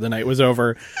retire before the night was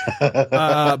over.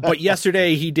 But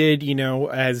yesterday he did,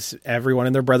 as everyone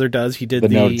and their brother does, he did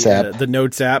the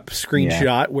Notes app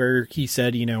screenshot where he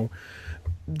said,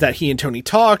 that he and Tony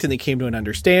talked and they came to an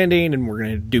understanding and we're going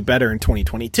to do better in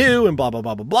 2022 and blah, blah,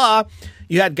 blah, blah, blah.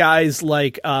 You had guys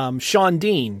like Sean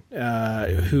Dean,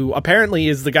 who apparently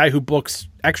is the guy who books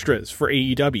extras for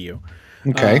AEW.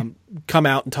 Okay. Come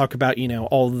out and talk about,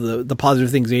 all the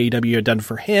positive things AEW had done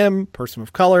for him, person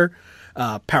of color.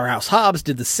 Powerhouse Hobbs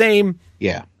did the same.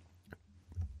 Yeah.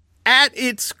 At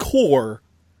its core,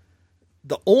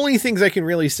 the only things I can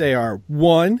really say are,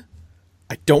 1,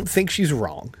 I don't think she's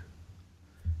wrong.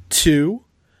 2,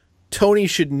 Tony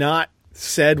should not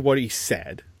said what he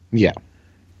said. Yeah.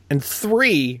 And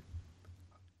 3,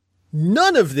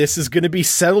 none of this is going to be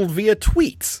settled via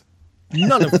tweets.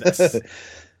 None of this.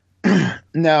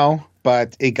 No,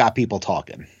 but it got people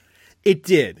talking. It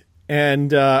did.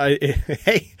 And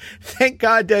hey, thank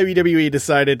God WWE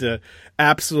decided to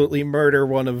absolutely murder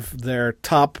one of their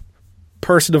top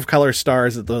person of color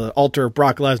stars at the altar of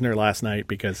Brock Lesnar last night,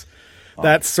 because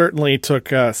that certainly took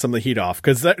some of the heat off.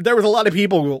 Because there was a lot of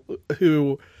people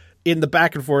who, in the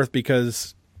back and forth,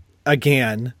 because,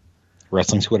 again...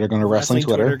 Wrestling Twitter going to Wrestling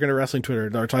Twitter.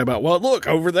 They're talking about, well, look,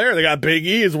 over there, they got Big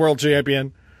E as world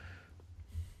champion.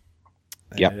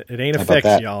 Yep. It ain't a fix,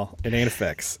 y'all. It ain't a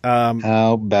fix.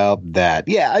 How about that?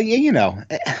 Yeah,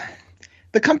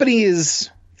 the company is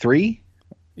 3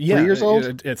 years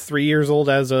old? It's 3 years old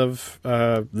as of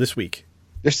this week.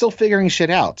 They're still figuring shit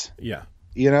out. Yeah.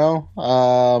 And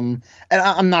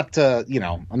I'm not,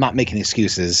 I'm not making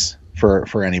excuses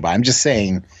for anybody. I'm just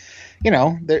saying,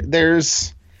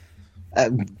 there's,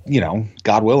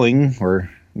 God willing, or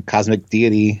cosmic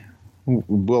deity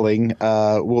willing,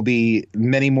 will be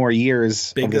many more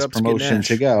years of this promotion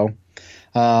to go,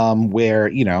 where,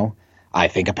 I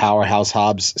think a Powerhouse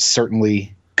Hobbs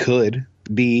certainly could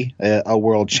be a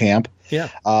world champ. Yeah.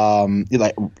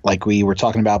 Like we were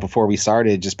talking about before we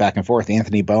started, just back and forth.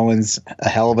 Anthony Bowen's a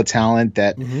hell of a talent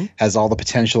that has all the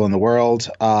potential in the world.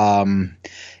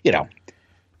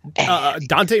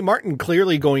 Dante Martin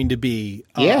clearly going to be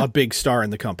a big star in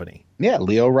the company. Yeah,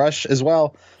 Leo Rush as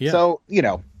well. Yeah. So,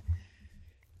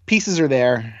 pieces are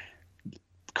there.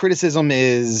 Criticism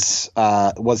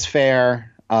was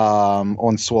fair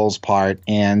on Swole's part.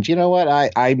 And you know what?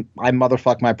 I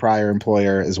motherfuck my prior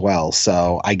employer as well.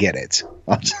 So I get it.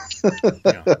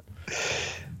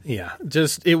 Yeah.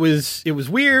 Just, it was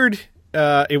weird.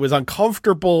 It was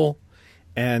uncomfortable.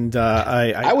 And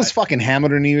I was fucking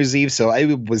hammered on New Year's Eve, so I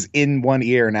was in one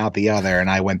ear and out the other, and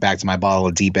I went back to my bottle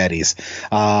of Deep Eddies.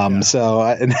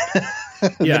 So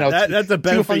that's a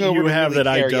benefit you have that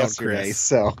I don't, Chris.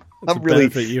 So I'm really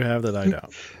benefit you have that I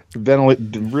don't.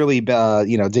 Been really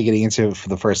digging into it for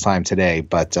the first time today,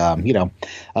 but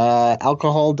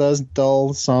alcohol does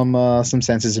dull some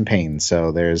senses and pain.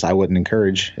 So I wouldn't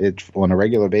encourage it on a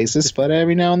regular basis, but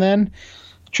every now and then,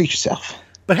 treat yourself.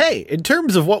 But hey, in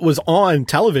terms of what was on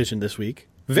television this week,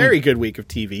 very good week of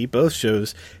TV. Both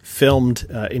shows filmed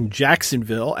in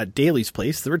Jacksonville at Daly's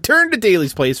Place. The return to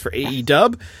Daly's Place for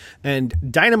AEW.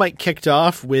 And Dynamite kicked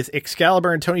off with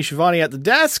Excalibur and Tony Schiavone at the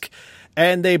desk.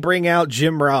 And they bring out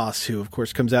Jim Ross, who, of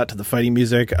course, comes out to the fighting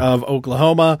music of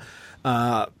Oklahoma.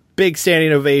 Big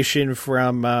standing ovation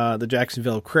from the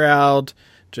Jacksonville crowd.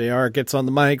 JR gets on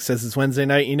the mic, says it's Wednesday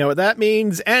night. You know what that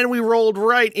means. And we rolled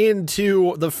right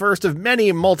into the first of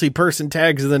many multi-person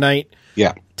tags of the night.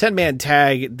 Yeah. 10-man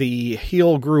tag, the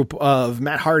heel group of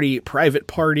Matt Hardy, Private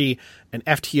Party, and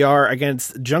FTR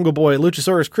against Jungle Boy,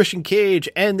 Luchasaurus, Christian Cage,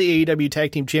 and the AEW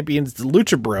Tag Team Champions, the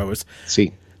Lucha Bros.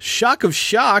 See. Shock of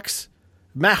shocks,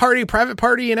 Matt Hardy, Private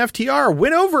Party, and FTR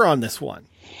win over on this one.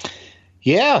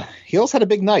 Yeah, heels had a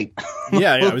big night.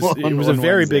 It was a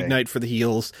very big night for the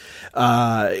heels.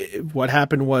 What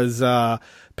happened was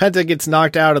Penta gets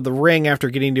knocked out of the ring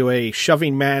after getting into a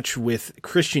shoving match with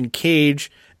Christian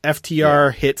Cage.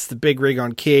 FTR hits the big rig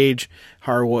on Cage.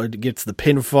 Harwood gets the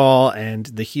pinfall, and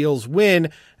the heels win.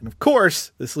 And of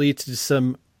course, this leads to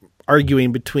some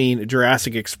arguing between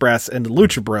Jurassic Express and the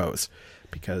Lucha Bros,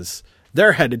 because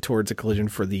they're headed towards a collision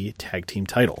for the tag team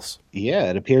titles. Yeah,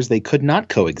 it appears they could not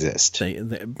coexist, as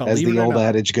the old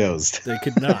adage goes. They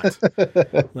could not.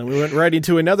 Then we went right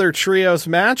into another trios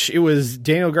match. It was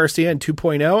Daniel Garcia and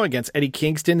 2.0 against Eddie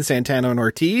Kingston, Santana, and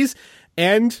Ortiz.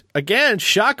 And again,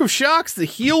 shock of shocks, the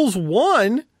heels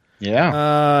won.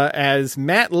 Yeah. As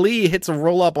Matt Lee hits a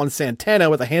roll-up on Santana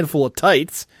with a handful of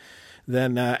tights.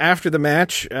 Then after the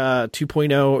match,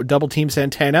 2.0 double-team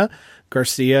Santana.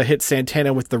 Garcia hits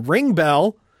Santana with the ring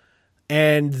bell,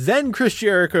 and then Chris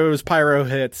Jericho's pyro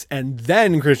hits, and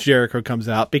then Chris Jericho comes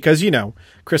out because,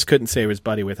 Chris couldn't save his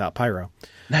buddy without pyro.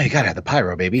 Now you gotta have the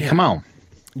pyro, baby. Yeah. Come on.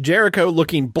 Jericho,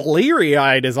 looking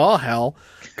bleary-eyed as all hell,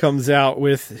 comes out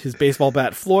with his baseball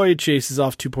bat. Floyd chases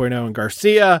off 2.0 and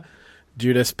Garcia.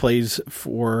 Judas plays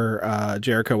for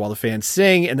Jericho while the fans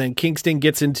sing, and then Kingston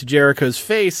gets into Jericho's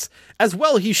face, as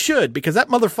well he should, because that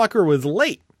motherfucker was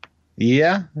late.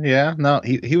 Yeah. No,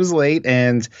 he was late.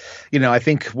 And, I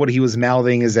think what he was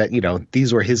mouthing is that,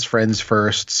 these were his friends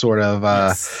first sort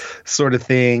of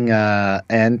thing.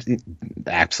 And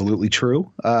absolutely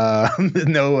true.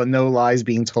 No lies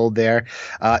being told there.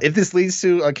 If this leads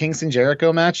to a Kingston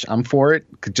Jericho match, I'm for it,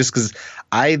 just because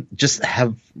I just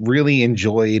have really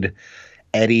enjoyed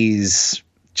Eddie's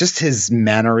just his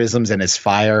mannerisms and his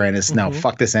fire and his no,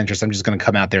 fuck this entrance. I'm just going to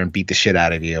come out there and beat the shit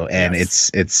out of you. And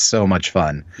it's so much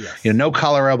fun. Yes. No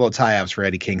collar elbow tie-ups for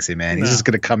Eddie Kingston, man. He's just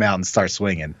going to come out and start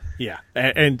swinging. Yeah.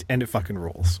 And it fucking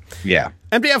rules. Yeah.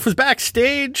 MJF was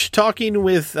backstage talking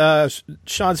with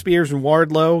Sean Spears and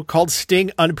Wardlow, called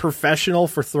Sting unprofessional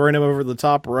for throwing him over the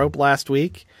top rope last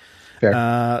week.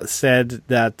 Fair. Said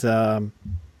that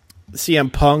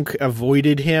CM Punk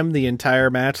avoided him the entire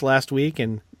match last week,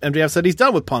 and MJF said he's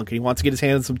done with Punk and he wants to get his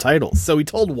hand on some titles. So he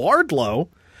told Wardlow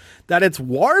that it's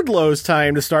Wardlow's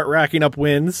time to start racking up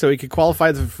wins so he could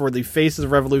qualify for the Faces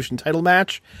of Revolution title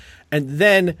match and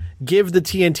then give the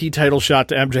TNT title shot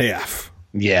to MJF.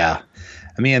 Yeah.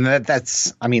 I mean,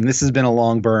 this has been a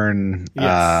long burn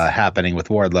happening with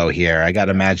Wardlow here. I got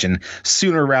to imagine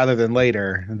sooner rather than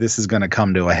later, this is going to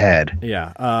come to a head.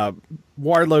 Yeah.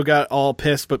 Wardlow got all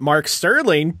pissed, but Mark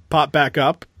Sterling popped back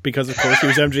up because, of course, he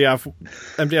was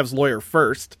MJF's lawyer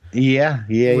first. Yeah.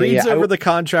 Reads over the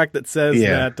contract that says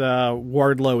that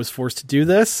Wardlow was forced to do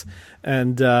this,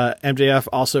 and MJF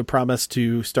also promised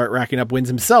to start racking up wins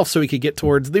himself so he could get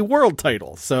towards the world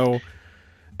title. So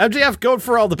MJF going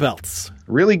for all the belts.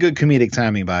 Really good comedic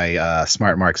timing by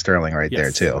smart Mark Sterling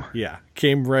there, too. Yeah,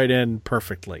 came right in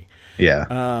perfectly.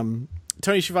 Yeah.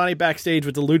 Tony Schiavone backstage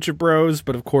with the Lucha Bros,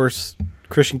 but of course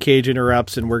Christian Cage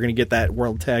interrupts, and we're going to get that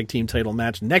World Tag Team title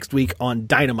match next week on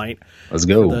Dynamite. Let's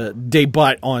go. The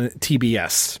debut on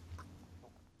TBS.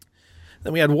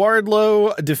 Then we had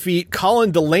Wardlow defeat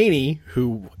Colin Delaney,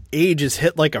 who age is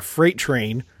hit like a freight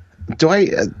train.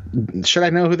 Should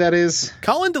I know who that is?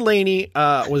 Colin Delaney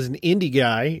was an indie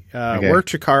guy,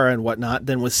 worked Chikara and whatnot,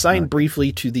 then was signed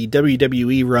briefly to the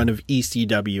WWE run of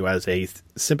ECW as a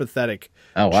sympathetic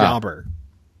jobber.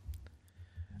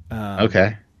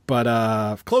 Okay.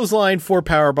 But clothesline, 4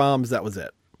 power bombs, that was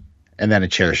it. And then a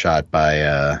chair shot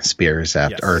by Spears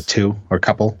after, or two, or a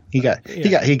couple. He got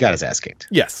his ass kicked.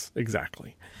 Yes,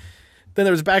 exactly. Then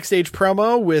there was a backstage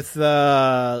promo with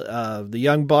the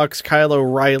Young Bucks, Kyle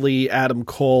O'Reilly, Adam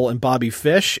Cole, and Bobby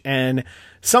Fish. And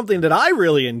something that I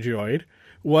really enjoyed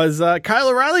was Kyle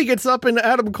O'Reilly gets up in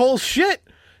Adam Cole's shit,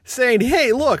 saying,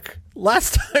 "Hey, look,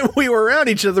 last time we were around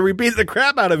each other, we beat the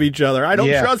crap out of each other. I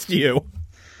don't trust you."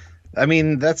 I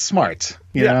mean, that's smart.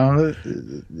 You know,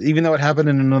 even though it happened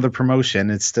in another promotion,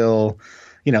 it's still,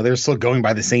 they're still going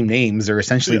by the same names. They're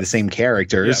essentially the same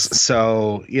characters. Yes.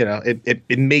 So,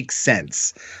 it makes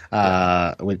sense,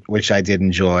 which I did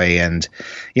enjoy. And,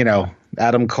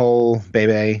 Adam Cole,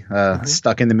 Bebe,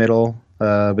 stuck in the middle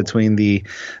between the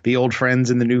old friends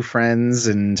and the new friends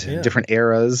and different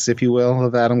eras, if you will,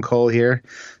 of Adam Cole here.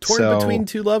 Torn between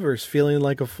two lovers, feeling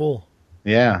like a fool.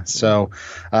 Yeah. So,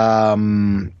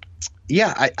 I'm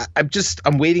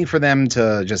waiting for them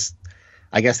to just,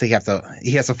 I guess he has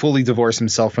to fully divorce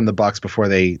himself from the Bucks before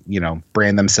they,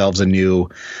 brand themselves a new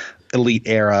elite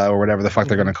era or whatever the fuck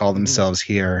they're going to call themselves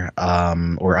here,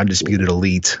 or undisputed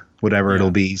elite, whatever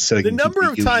it'll be. So the number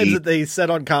of times that they said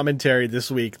on commentary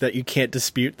this week that you can't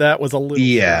dispute that was a little wrong.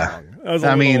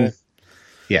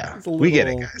 We get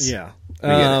it, guys. Yeah.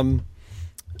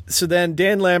 So then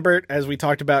Dan Lambert, as we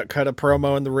talked about, cut a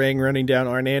promo in the ring running down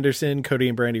Arn Anderson. Cody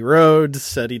and Brandy Rhodes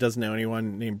said he doesn't know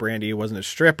anyone named Brandy who wasn't a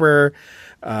stripper.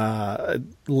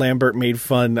 Lambert made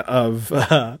fun of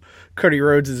Cody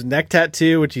Rhodes' neck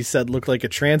tattoo, which he said looked like a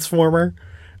transformer,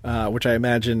 which I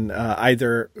imagine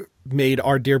either made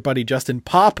our dear buddy Justin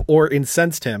pop or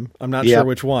incensed him. I'm not sure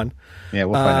which one. Yeah,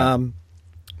 we'll find out.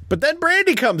 But then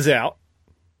Brandy comes out.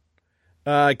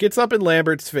 Gets up in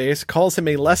Lambert's face, calls him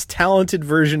a less talented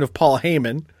version of Paul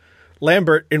Heyman.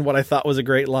 Lambert, in what I thought was a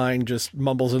great line, just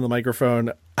mumbles in the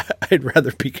microphone, "I'd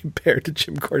rather be compared to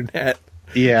Jim Cornette."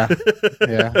 Yeah.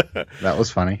 That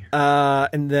was funny.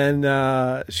 And then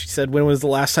she said, "When was the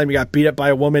last time you got beat up by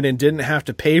a woman and didn't have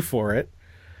to pay for it?"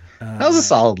 That was a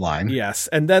solid line. Yes.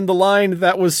 And then the line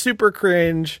that was super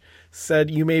cringe said,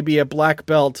 "You may be a black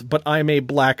belt, but I'm a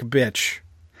black bitch."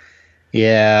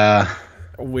 Yeah.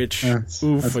 Which, that's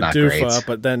oofa doofa,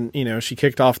 but then, she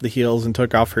kicked off the heels and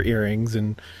took off her earrings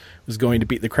and was going to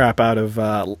beat the crap out of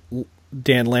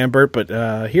Dan Lambert,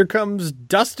 but here comes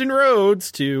Dustin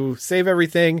Rhodes to save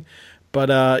everything,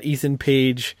 but Ethan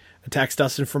Page attacks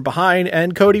Dustin from behind,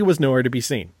 and Cody was nowhere to be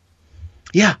seen.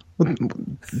 Yeah.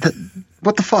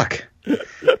 What the fuck?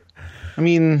 I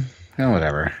mean,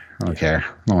 whatever. I don't care.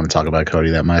 I don't want to talk about Cody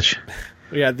that much.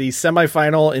 We had the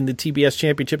semifinal in the TBS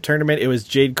Championship Tournament. It was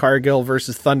Jade Cargill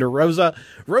versus Thunder Rosa.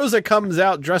 Rosa comes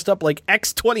out dressed up like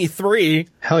X-23.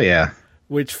 Hell yeah.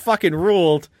 Which fucking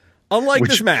ruled. Unlike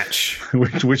this match.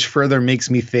 Which further makes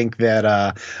me think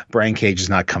that Brian Cage is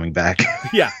not coming back.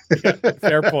 Yeah.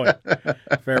 Fair point.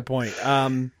 Fair point.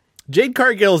 Jade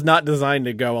Cargill is not designed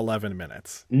to go 11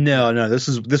 minutes. No.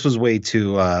 This was way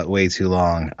too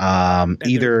long.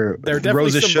 Either there are definitely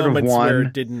Rosa should have won.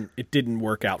 Where it didn't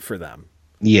work out for them.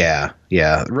 Yeah.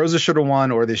 Rosa should have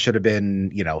won, or this should have been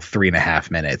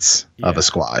 3.5 minutes of a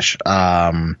squash.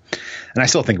 And I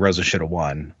still think Rosa should have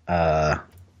won.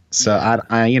 So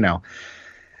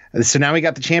now we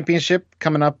got the championship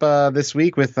coming up this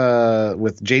week with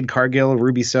Jade Cargill,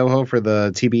 Ruby Soho for the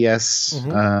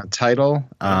TBS title.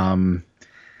 I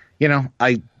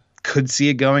could see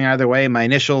it going either way. My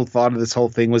initial thought of this whole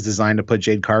thing was designed to put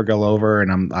Jade Cargill over,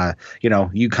 and I'm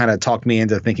you kind of talked me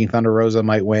into thinking Thunder Rosa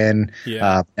might win.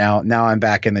 Now I'm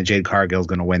back in the Jade Cargill's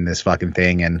going to win this fucking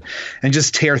thing and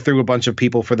just tear through a bunch of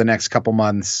people for the next couple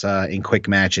months in quick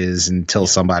matches until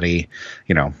somebody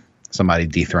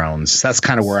dethrones. That's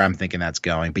kind of where I'm thinking that's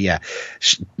going. But yeah,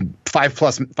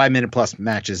 5 minute plus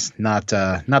matches, not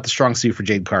the strong suit for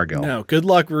Jade Cargill. No, good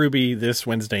luck Ruby this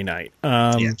Wednesday night.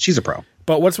 She's a pro.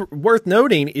 But what's worth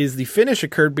noting is the finish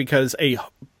occurred because a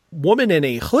woman in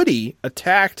a hoodie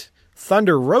attacked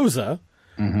Thunder Rosa.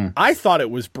 I thought it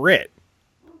was Britt.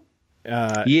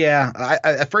 I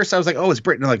at first I was like, oh, it's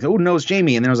Britt. And like, oh no, it's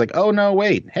Jamie. And then I was like, oh no,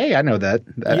 wait, hey, I know that.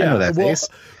 I know that face.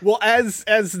 Well, as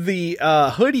the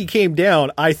hoodie came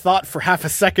down, I thought for half a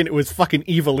second it was fucking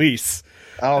Ivelisse.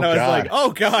 Oh, and I was like,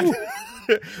 oh god.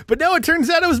 But no, it turns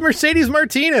out it was Mercedes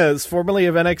Martinez, formerly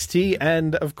of NXT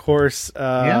and of course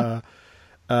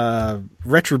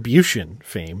Retribution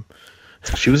fame.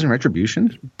 She was in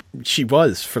Retribution? She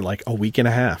was for like a week and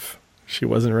a half. She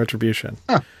was in Retribution.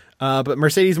 Huh. But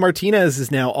Mercedes Martinez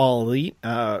is now All Elite.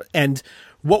 And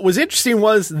what was interesting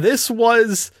was this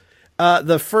was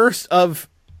the first of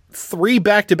 3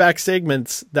 back-to-back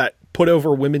segments that put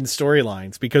over women's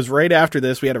storylines, because right after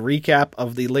this we had a recap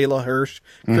of the Layla Hirsch,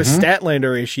 Chris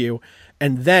Statlander issue,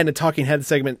 and then a talking head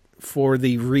segment for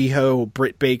the Riho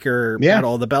Britt Baker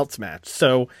Battle of the Belts match.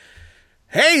 So,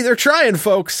 hey, they're trying,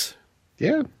 folks.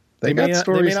 Yeah, they got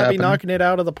stories. They may not be knocking it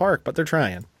out of the park, but they're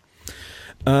trying.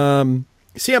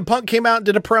 CM Punk came out and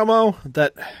did a promo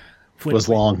that was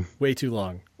long. Way too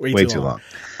long. Way too long.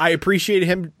 I appreciated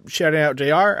him shouting out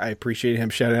JR. I appreciated him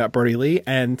shouting out Brody Lee.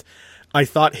 And I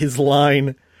thought his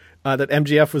line that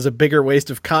MJF was a bigger waste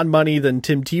of con money than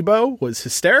Tim Tebow was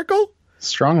hysterical.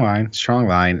 Strong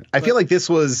line. I feel like this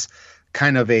was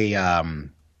kind of a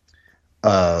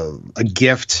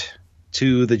gift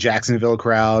to the Jacksonville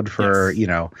crowd for,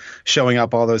 showing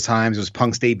up all those times. It was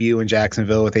Punk's debut in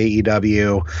Jacksonville with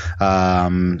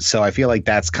AEW. So I feel like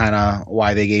that's kind of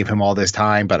why they gave him all this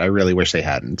time, but I really wish they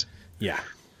hadn't. Yeah.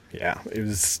 It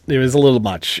was a little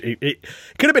much. It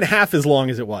could have been half as long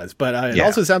as it was, but it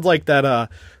also sounds like that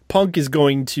Punk is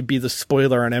going to be the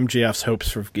spoiler on MJF's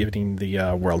hopes for getting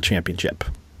the world championship.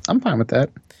 I'm fine with that.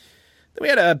 Then we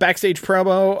had a backstage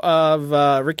promo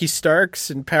of Ricky Starks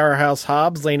and Powerhouse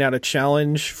Hobbs laying out a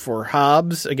challenge for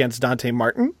Hobbs against Dante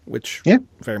Martin, which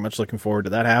very much looking forward to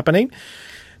that happening.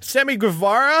 Sammy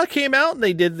Guevara came out and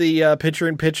they did the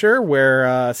picture-in-picture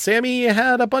where Sammy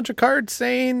had a bunch of cards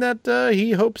saying that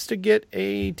he hopes to get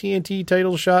a TNT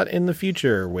title shot in the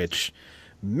future, which,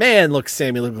 man,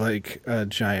 Sammy looked like a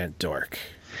giant dork.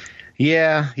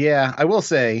 Yeah. I will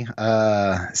say,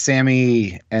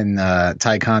 Sammy and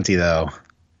Ty Conti, though,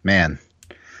 man,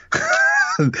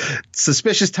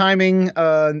 suspicious timing,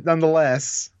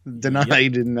 nonetheless.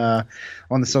 Denied in on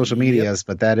the social medias,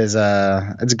 but it's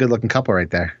a good looking couple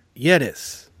right there. Yeah,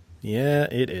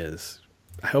 it is.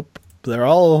 I hope they're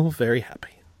all very happy.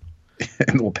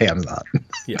 Well, Pam's not.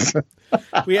 Yeah.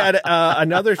 We had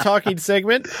another talking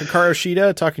segment. Hikaru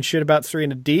Shida talking shit about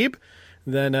Serena Deeb.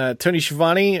 Then Tony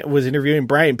Schiavone was interviewing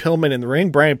Brian Pillman in the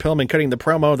ring. Brian Pillman cutting the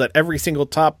promo that every single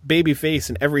top babyface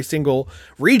and every single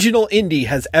regional indie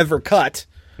has ever cut.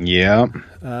 Yeah.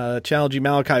 Challenging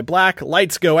Malachi Black.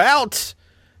 Lights go out.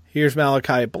 Here's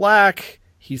Malachi Black.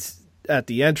 He's at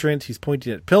the entrance. He's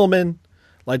pointing at Pillman.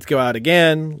 Lights go out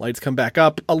again. Lights come back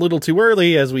up a little too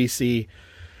early as we see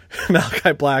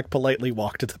Malachi Black politely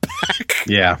walk to the back.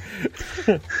 Yeah.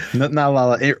 Not a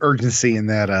lot of urgency in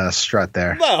that strut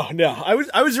there. No.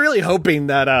 I was really hoping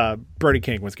that Brody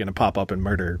King was going to pop up and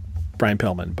murder Brian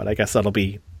Pillman, but I guess that'll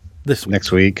be this week.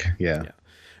 Next week. Yeah.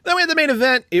 Then we had the main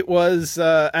event. It was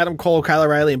Adam Cole, Kyle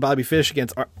O'Reilly, and Bobby Fish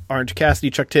against Orange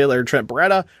Cassidy, Chuck Taylor, and Trent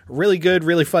Beretta. Really good,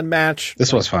 really fun match.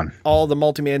 This was fun. All the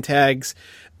multi-man tags.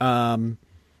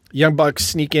 Young Bucks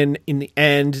sneak in the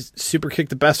end, super kick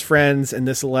the Best Friends, and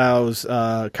this allows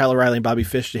Kyle O'Reilly and Bobby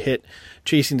Fish to hit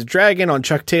Chasing the Dragon on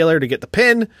Chuck Taylor to get the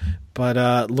pin.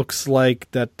 But looks like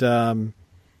that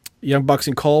Young Bucks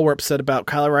and Cole were upset about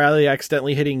Kyle O'Reilly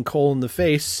accidentally hitting Cole in the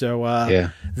face. So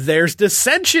there's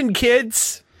dissension,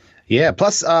 kids. Yeah,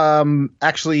 plus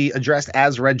actually addressed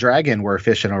as Red Dragon were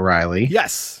Fish and O'Reilly.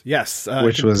 Yes.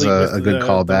 Which was a good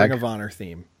callback. The Ring of Honor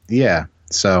theme. Yeah,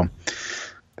 so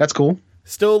that's cool.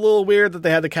 Still a little weird that they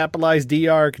had to capitalize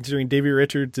DR considering Davey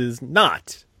Richards is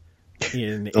not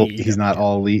in AEW. He's not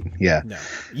All Elite. Yeah. No.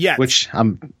 Yet. Which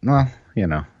who knows?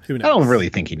 I don't really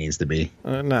think he needs to be.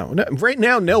 No. Right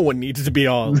now, no one needs to be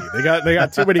All Elite. They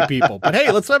got too many people. But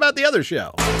hey, let's talk about the other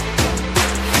show.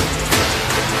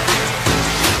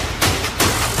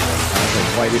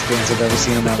 Whitest dance I've ever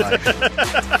seen in my life. You're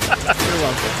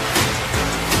welcome.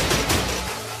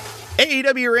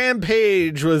 AEW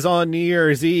Rampage was on New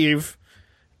Year's Eve.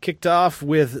 Kicked off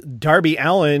with Darby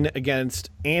Allin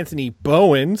against Anthony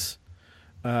Bowens.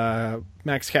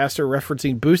 Max Caster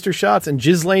referencing booster shots and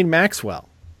Ghislaine Maxwell.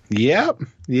 Yep.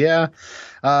 Yeah.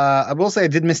 I will say I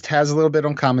did miss Taz a little bit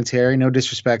on commentary. No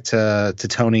disrespect to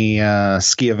Tony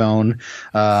Schiavone.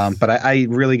 But I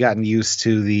really gotten used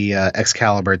to the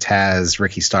Excalibur Taz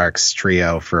Ricky Starks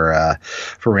trio for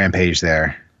Rampage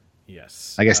there.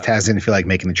 Yes. I guess Taz didn't feel like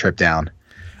making the trip down.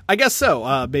 I guess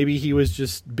so. Maybe he was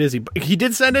just busy. But he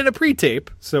did send in a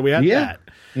pre-tape, so we had that.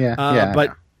 Yeah.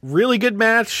 But really good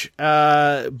match.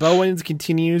 Bowens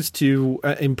continues to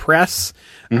impress.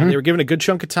 They were given a good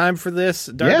chunk of time for this.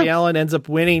 Darby Allin ends up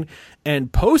winning.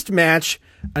 And post-match,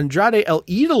 Andrade El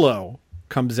Idolo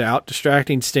comes out,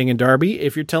 distracting Sting and Darby.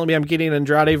 If you're telling me I'm getting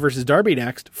Andrade versus Darby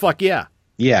next, fuck yeah.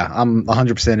 Yeah, I'm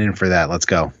 100% in for that. Let's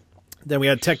go. Then we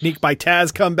had Technique by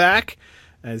Taz come back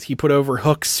as he put over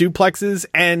hooks, suplexes,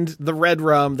 and the Red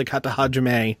Rum, the Kata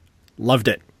Hajime. Loved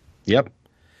it. Yep.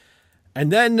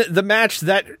 And then the match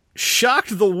that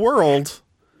shocked the world,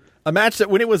 a match that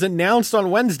when it was announced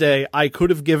on Wednesday, I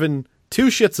could have given two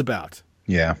shits about.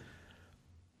 Yeah.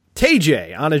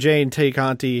 TJ, Anna Jay and Tay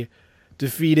Conti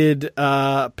defeated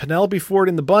Penelope Ford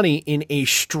and the Bunny in a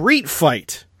street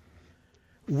fight.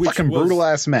 Fucking brutal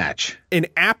ass match. An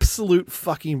absolute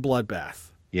fucking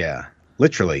bloodbath. Yeah,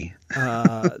 literally.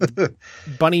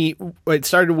 Bunny. It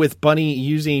started with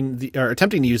Bunny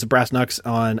attempting to use the brass knucks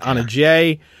on Anna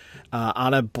Jay.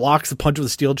 Anna blocks the punch with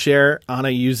a steel chair. Anna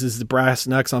uses the brass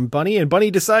knucks on Bunny, and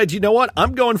Bunny decides, you know what?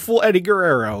 I'm going full Eddie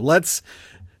Guerrero. Let's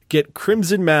get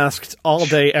crimson masked all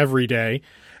day, every day.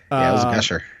 Yeah, it was a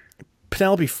gusher.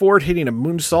 Penelope Ford hitting a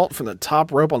moonsault from the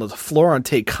top rope onto the floor on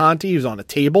Tay Conti, who's on a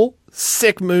table.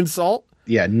 Sick moonsault.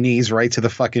 Yeah, knees right to the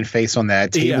fucking face on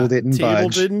that. Table didn't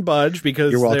budge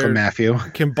because you're welcome, Matthew.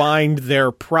 Combined,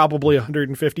 they're probably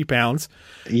 150 pounds.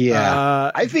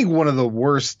 Yeah. I think one of the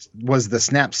worst was the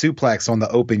snap suplex on the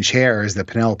open chairs that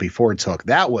Penelope Ford took.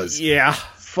 That was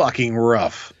fucking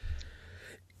rough.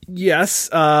 Yes.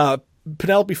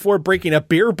 Penelope Ford breaking a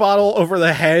beer bottle over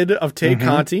the head of Tay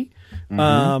Conti.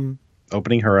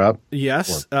 Opening her up.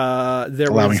 Yes. There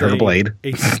allowing was her to blade.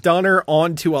 A stunner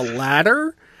onto a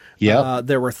ladder. Yeah.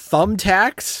 There were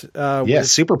thumbtacks.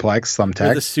 Superplex thumbtack.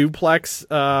 With a suplex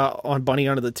on Bunny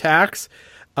under the tacks.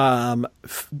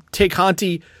 Tay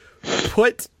Conti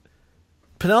put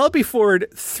Penelope Ford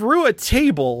through a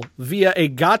table via a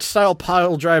Gotch-style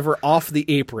pile driver off the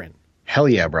apron. Hell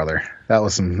yeah, brother. That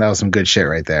was some good shit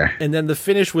right there. And then the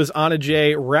finish was Anna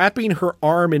Jay wrapping her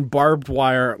arm in barbed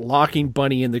wire, locking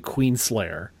Bunny in the Queen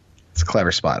Slayer. It's a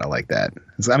clever spot. I like that.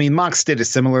 I mean, Mox did it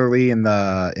similarly in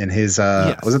his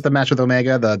was it the match with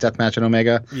Omega, the death match in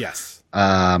Omega? Yes.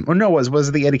 Or no, was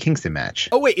it the Eddie Kingston match?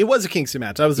 Oh wait, it was a Kingston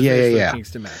match. I was a the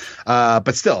Kingston match.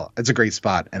 But still, it's a great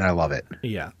spot, and I love it.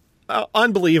 Yeah,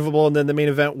 unbelievable. And then the main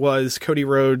event was Cody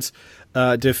Rhodes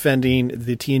defending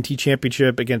the TNT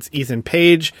Championship against Ethan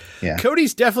Page. Yeah.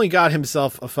 Cody's definitely got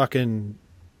himself a fucking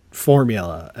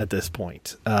formula at this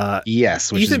point.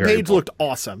 Yes, which Ethan is very Page cool. looked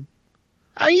awesome.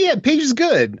 Yeah, Page is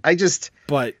good.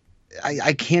 But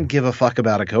I can't give a fuck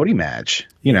about a Cody match.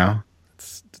 You know,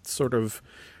 it's sort of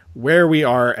where we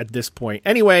are at this point.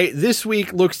 Anyway, this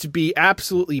week looks to be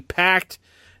absolutely packed.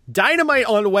 Dynamite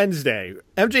on Wednesday.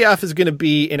 MJF is going to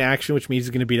be in action, which means he's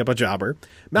going to beat up a jobber.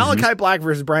 Malachi Black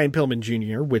versus Brian Pillman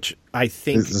Jr., which I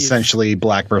think is essentially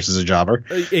Black versus a jobber.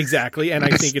 Exactly, and I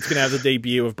think it's going to have the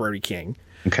debut of Brody King.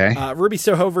 Okay. Ruby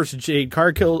Soho versus Jade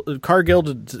Cargill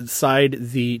to decide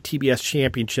the TBS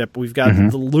championship. We've got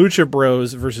the Lucha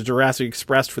Bros versus Jurassic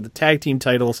Express for the tag team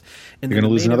titles. And you're going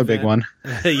to lose another big one.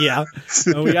 Yeah.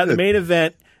 And we got the main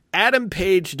event. Adam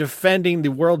Page defending the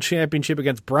world championship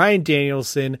against Bryan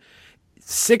Danielson.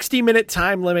 60-minute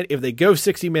time limit. If they go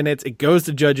 60 minutes, it goes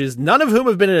to judges, none of whom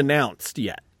have been announced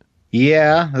yet.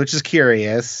 Yeah, which is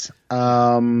curious.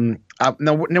 Now, what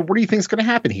do you think is going to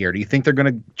happen here? Do you think they're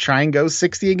going to try and go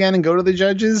 60 again and go to the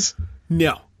judges?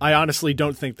 No, I honestly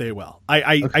don't think they will.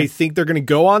 I think they're going to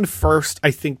go on first.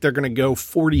 I think they're going to go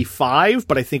 45,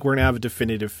 but I think we're going to have a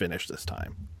definitive finish this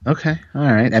time. Okay, all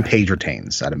right. And Paige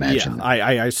retains, I'd imagine. Yeah,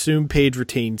 I assume Paige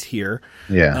retains here.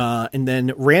 Yeah. And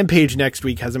then Rampage next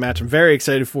week has a match I'm very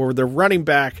excited for. They're running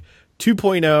back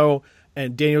 2.0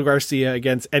 and Daniel Garcia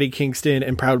against Eddie Kingston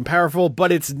and Proud and Powerful,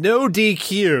 but it's no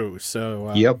DQ. So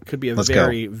it could be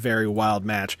a very wild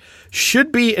match.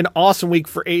 Should be an awesome week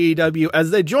for AEW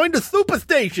as they join the Thupa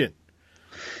Station.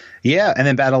 Yeah, and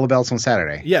then Battle of the Belts on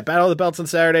Saturday. Yeah, Battle of the Belts on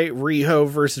Saturday. Riho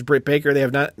versus Britt Baker. They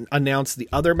have not announced the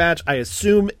other match. I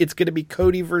assume it's going to be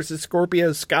Cody versus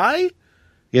Scorpio Sky.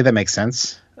 Yeah, that makes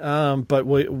sense. But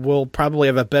we'll probably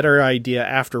have a better idea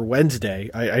after Wednesday.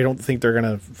 I don't think they're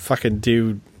going to fucking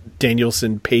do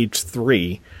Danielson Page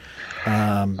 3. You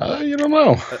don't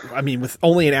know. I mean, with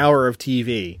only an hour of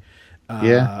TV.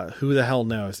 Who the hell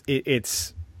knows?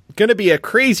 It's going to be a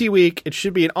crazy week. It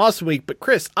should be an awesome week. But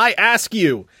Chris, I ask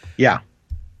you. Yeah.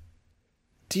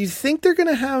 Do you think they're going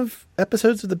to have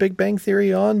episodes of The Big Bang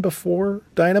Theory on before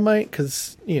Dynamite?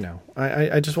 Because,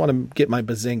 I just want to get my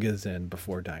bazingas in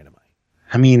before Dynamite.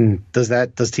 I mean, does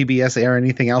TBS air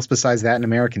anything else besides that in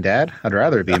American Dad? I'd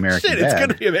rather it be American Dad. It's going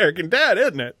to be American Dad,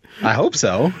 isn't it? I hope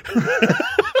so.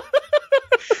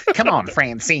 Come on,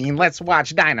 Francine, let's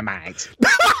watch Dynamite.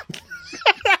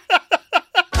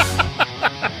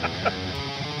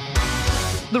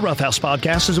 The Rough House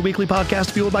Podcast is a weekly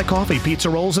podcast fueled by coffee, pizza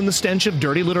rolls, and the stench of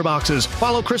dirty litter boxes.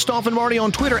 Follow Christoph and Marty on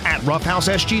Twitter at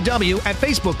RoughHouseSGW, at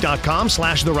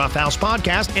Facebook.com/The Rough House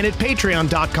Podcast, and at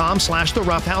Patreon.com/The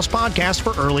Rough House Podcast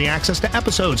for early access to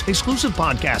episodes, exclusive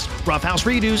podcasts, Rough House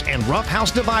redos, and Rough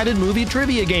House Divided movie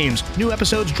trivia games. New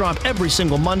episodes drop every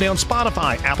single Monday on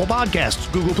Spotify, Apple Podcasts,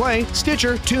 Google Play,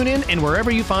 Stitcher, TuneIn, and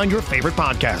wherever you find your favorite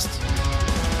podcasts.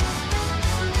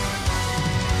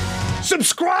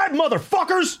 Subscribe,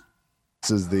 motherfuckers!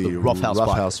 This is the Rough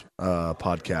House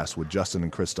podcast with Justin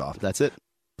and Christoph. That's it.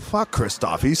 Fuck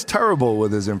Christoph. He's terrible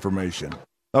with his information.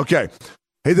 Okay.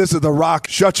 Hey, this is The Rock.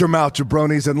 Shut your mouth,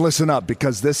 jabronis, and listen up,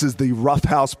 because this is the Rough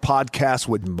House podcast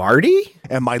with Marty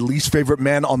and my least favorite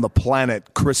man on the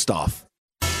planet, Christoph.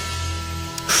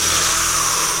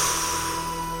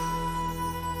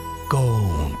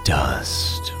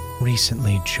 Goldust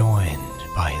recently joined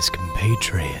by his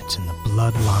compatriots in the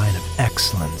bloodline of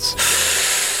excellence.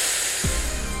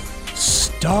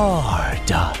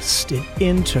 Stardust, an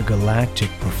intergalactic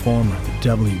performer the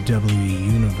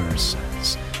WWE Universe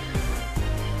has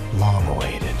long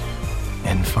awaited.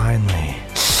 And finally,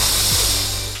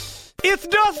 it's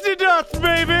Dusty Dust,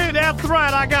 baby! That's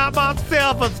right, I got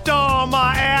myself a star on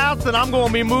my ass, and I'm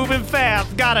gonna be moving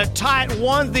fast. Got a tight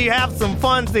onesie, have some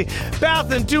funsy,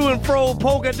 bouncing to and fro,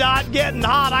 polka dot, getting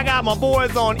hot. I got my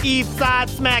boys on east side,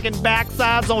 smacking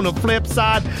backsides on the flip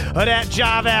side of that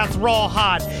jive-ass raw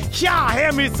hot. Yeah,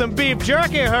 hand me some beef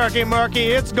jerky, herky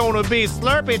murky, it's gonna be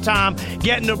slurpy time.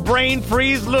 Getting the brain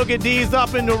freeze, look at these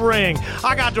up in the ring.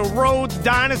 I got the Rhodes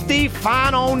Dynasty,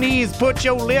 fine on knees, put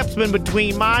your lips in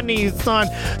between my knees, son.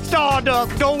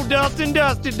 Stardust, Goldust, and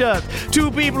Dusty Dust. Two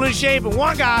people in shape and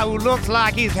one guy who looks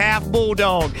like he's half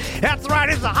bulldog. That's right,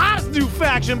 it's the hottest new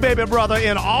faction, baby brother,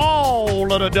 in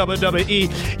all of the WWE.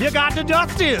 You got the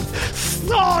Dusties.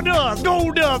 Stardust,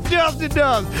 Goldust, Dusty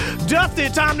Dust. Dusty,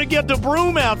 time to get the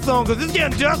broom out, son, because it's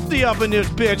getting dusty up in this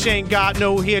bitch. Ain't got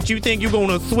no hit. You think you're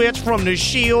gonna switch from the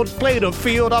Shield, play the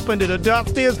field up into the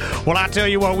Dusties? Well, I tell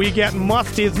you what, we getting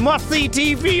musties. Must-see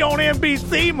TV on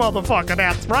NBC, motherfucker.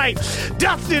 That's right.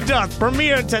 Dusty Dust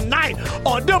premiering tonight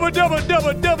on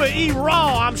WWE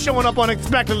Raw. I'm showing up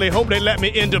unexpectedly. Hope they let me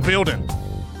in the building.